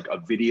as like a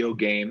video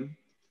game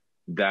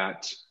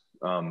that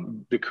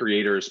the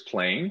creator is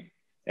playing.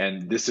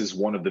 And this is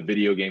one of the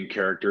video game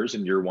characters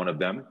and you're one of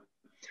them.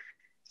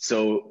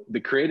 So the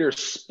creator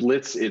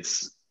splits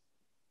its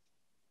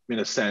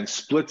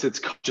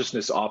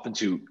consciousness off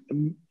into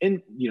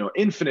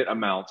infinite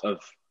amount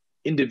of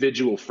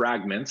individual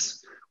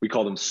fragments. We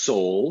call them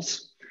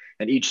souls.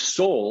 And each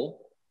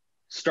soul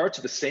starts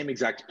at the same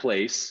exact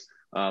place.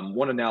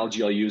 One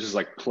analogy I'll use is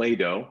like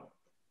Play-Doh.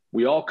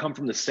 We all come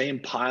from the same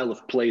pile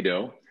of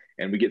Play-Doh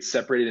and we get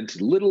separated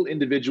into little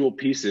individual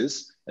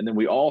pieces. And then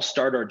we all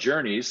start our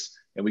journeys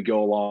and we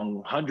go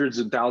along hundreds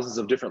and thousands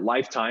of different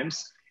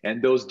lifetimes,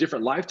 and those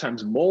different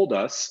lifetimes mold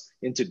us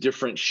into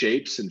different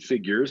shapes and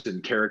figures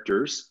and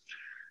characters,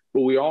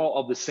 but we all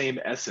of the same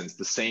essence,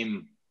 the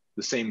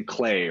same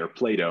clay or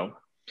Play-Doh.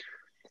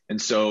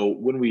 And so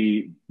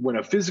when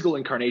a physical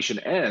incarnation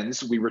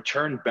ends, we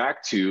return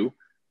back to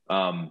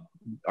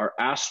our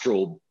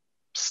astral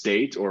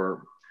state,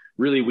 or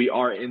really we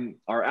are in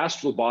our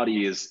astral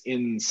body is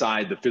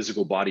inside the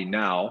physical body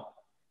now.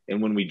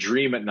 And when we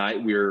dream at night,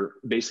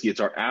 it's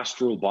our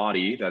astral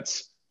body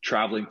that's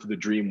traveling through the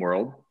dream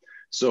world.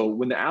 So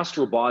when the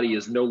astral body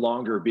is no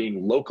longer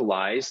being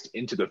localized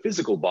into the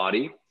physical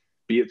body,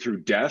 be it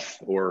through death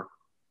or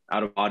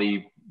out of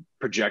body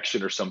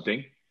projection or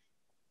something,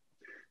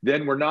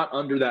 then we're not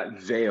under that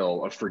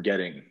veil of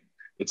forgetting.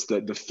 It's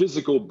the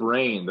physical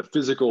brain, the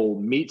physical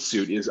meat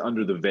suit is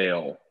under the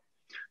veil.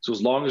 So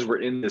as long as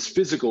we're in this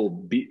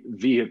physical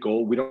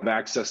vehicle, we don't have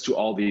access to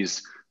all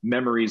these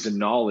memories and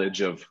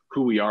knowledge of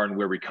who we are and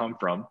where we come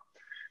from.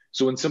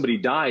 So when somebody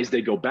dies,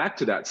 they go back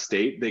to that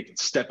state. They can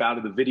step out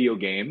of the video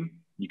game,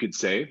 you could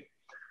say.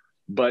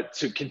 But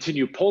to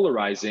continue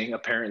polarizing,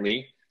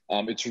 apparently,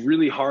 it's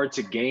really hard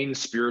to gain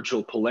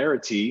spiritual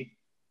polarity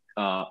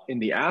in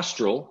the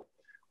astral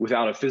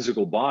without a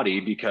physical body,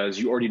 because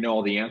you already know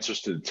all the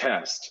answers to the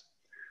test.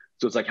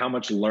 So it's like, how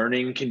much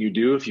learning can you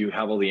do if you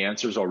have all the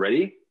answers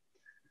already?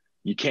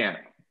 You can't.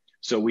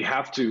 So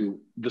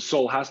the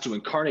soul has to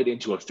incarnate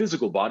into a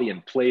physical body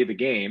and play the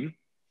game.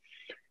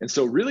 And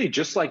so really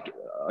just like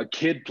a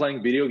kid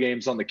playing video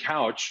games on the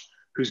couch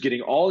who's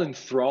getting all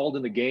enthralled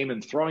in the game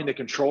and throwing the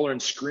controller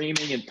and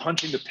screaming and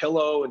punching the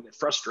pillow and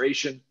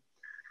frustration,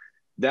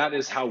 that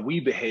is how we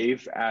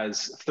behave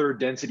as third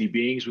density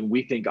beings when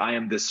we think I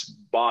am this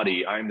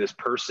body, I am this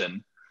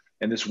person,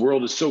 and this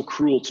world is so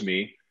cruel to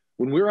me.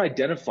 When we're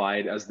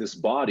identified as this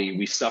body,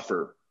 we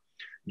suffer.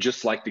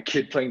 Just like the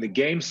kid playing the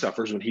game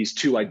suffers when he's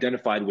too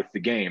identified with the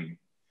game.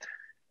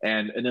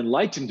 And an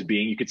enlightened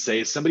being, you could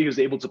say, is somebody who's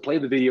able to play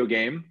the video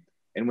game,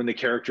 and when the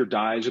character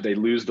dies or they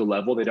lose the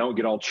level, they don't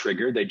get all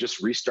triggered. They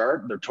just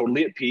restart. They're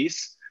totally at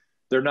peace.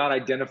 They're not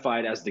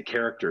identified as the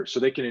character. So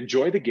they can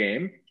enjoy the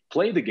game,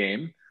 play the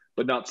game,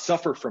 but not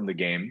suffer from the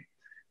game.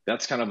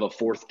 That's kind of a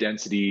fourth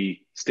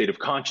density state of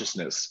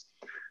consciousness.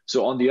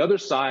 So on the other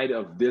side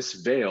of this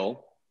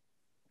veil,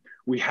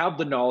 we have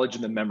the knowledge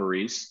and the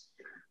memories,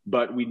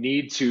 but we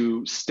need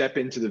to step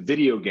into the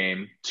video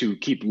game to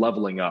keep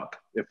leveling up,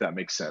 if that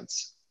makes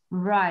sense.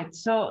 Right.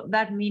 So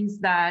that means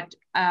that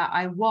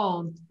I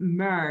won't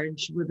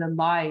merge with the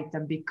light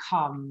and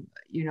become,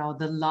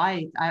 the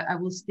light. I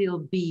will still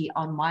be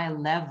on my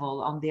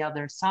level on the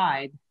other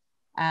side,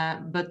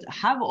 but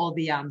have all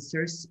the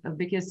answers,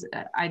 because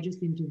I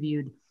just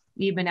interviewed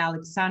Eben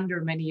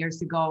Alexander many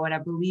years ago, and I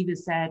believe he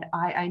said,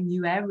 I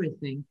knew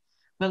everything.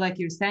 But like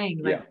you're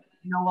saying, like,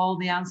 know all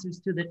the answers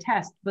to the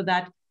test, but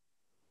that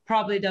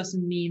probably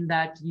doesn't mean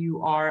that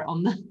you are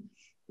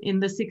in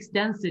the sixth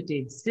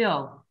density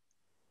still.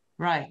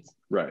 Right.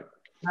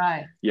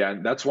 Yeah,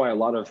 and that's why a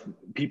lot of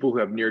people who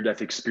have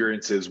near-death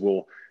experiences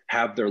will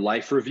have their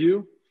life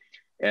review,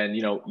 and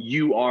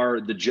you are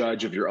the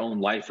judge of your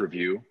own life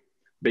review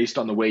based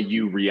on the way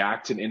you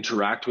react and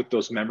interact with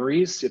those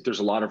memories. If there's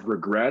a lot of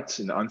regret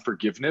and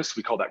unforgiveness,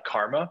 we call that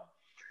karma.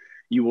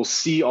 You will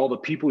see all the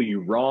people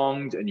you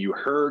wronged and you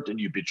hurt and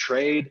you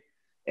betrayed.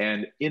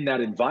 And in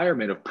that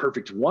environment of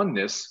perfect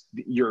oneness,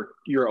 you're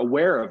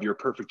aware of your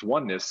perfect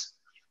oneness.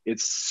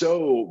 It's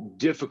so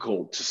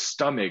difficult to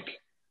stomach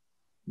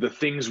the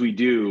things we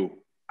do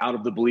out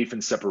of the belief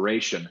in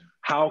separation.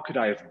 How could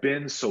I have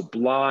been so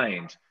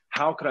blind?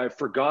 How could I have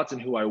forgotten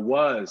who I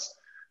was?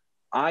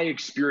 I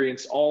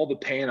experienced all the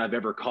pain I've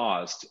ever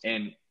caused.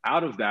 And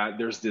out of that,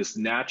 there's this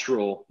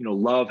natural,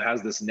 love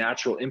has this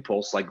natural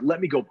impulse, like,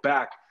 let me go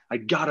back. I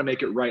got to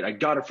make it right. I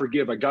got to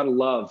forgive. I got to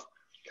love.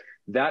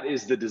 That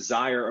is the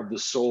desire of the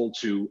soul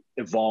to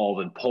evolve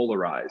and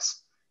polarize.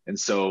 And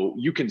so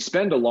you can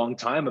spend a long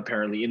time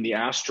apparently in the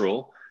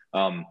astral,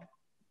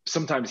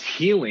 sometimes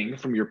healing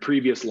from your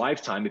previous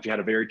lifetime. If you had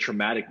a very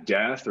traumatic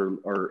death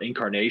or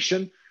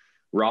incarnation,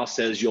 Ross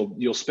says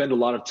you'll spend a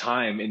lot of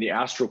time in the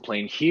astral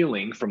plane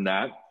healing from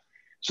that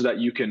so that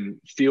you can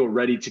feel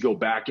ready to go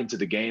back into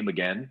the game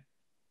again.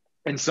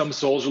 And some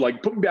souls are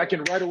like, put me back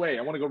in right away.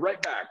 I want to go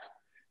right back.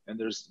 And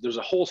there's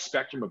a whole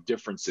spectrum of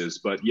differences,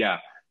 but yeah,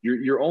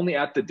 you're only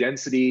at the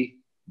density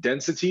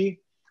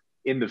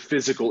in the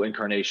physical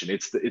incarnation.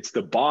 It's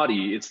the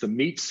body, it's the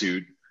meat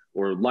suit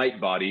or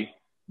light body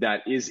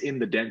that is in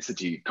the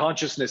density.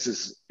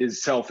 Consciousness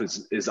itself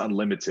is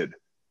unlimited.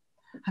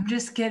 I'm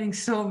just getting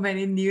so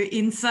many new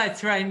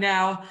insights right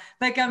now.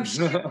 Like I'm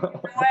sure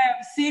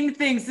I've seen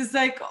things. It's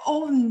like,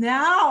 oh,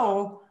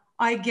 now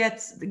I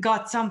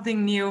got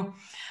something new.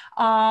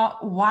 Wow.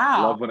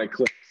 Love when I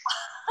click.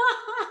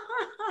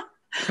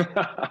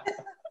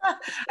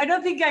 I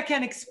don't think I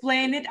can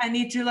explain it. I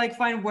need to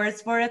find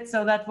words for it,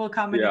 so that will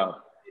come in. Yeah.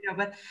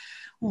 But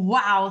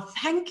wow,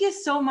 thank you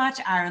so much,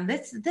 Aaron.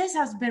 This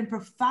has been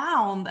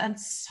profound and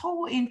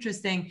so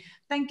interesting.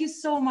 Thank you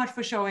so much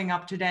for showing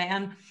up today.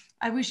 And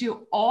I wish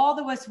you all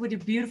the best with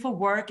your beautiful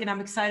work, and I'm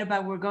excited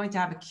about we're going to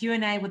have a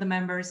Q&A with the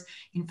members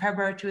in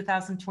February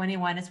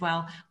 2021 as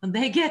well, when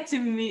they get to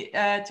me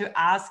to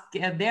ask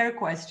their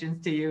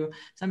questions to you.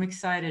 So I'm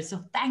excited.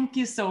 So thank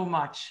you so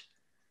much.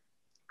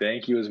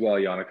 Thank you as well,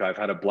 Jannecke. I've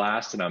had a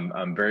blast, and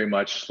I'm very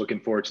much looking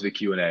forward to the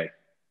Q&A.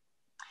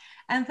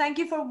 And thank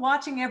you for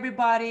watching,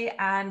 everybody.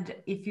 And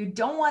if you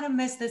don't want to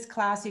miss this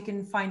class, you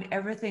can find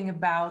everything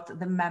about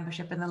the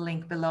membership in the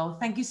link below.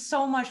 Thank you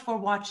so much for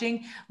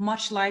watching.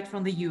 Much light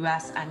from the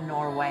US and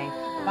Norway.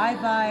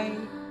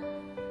 Bye-bye.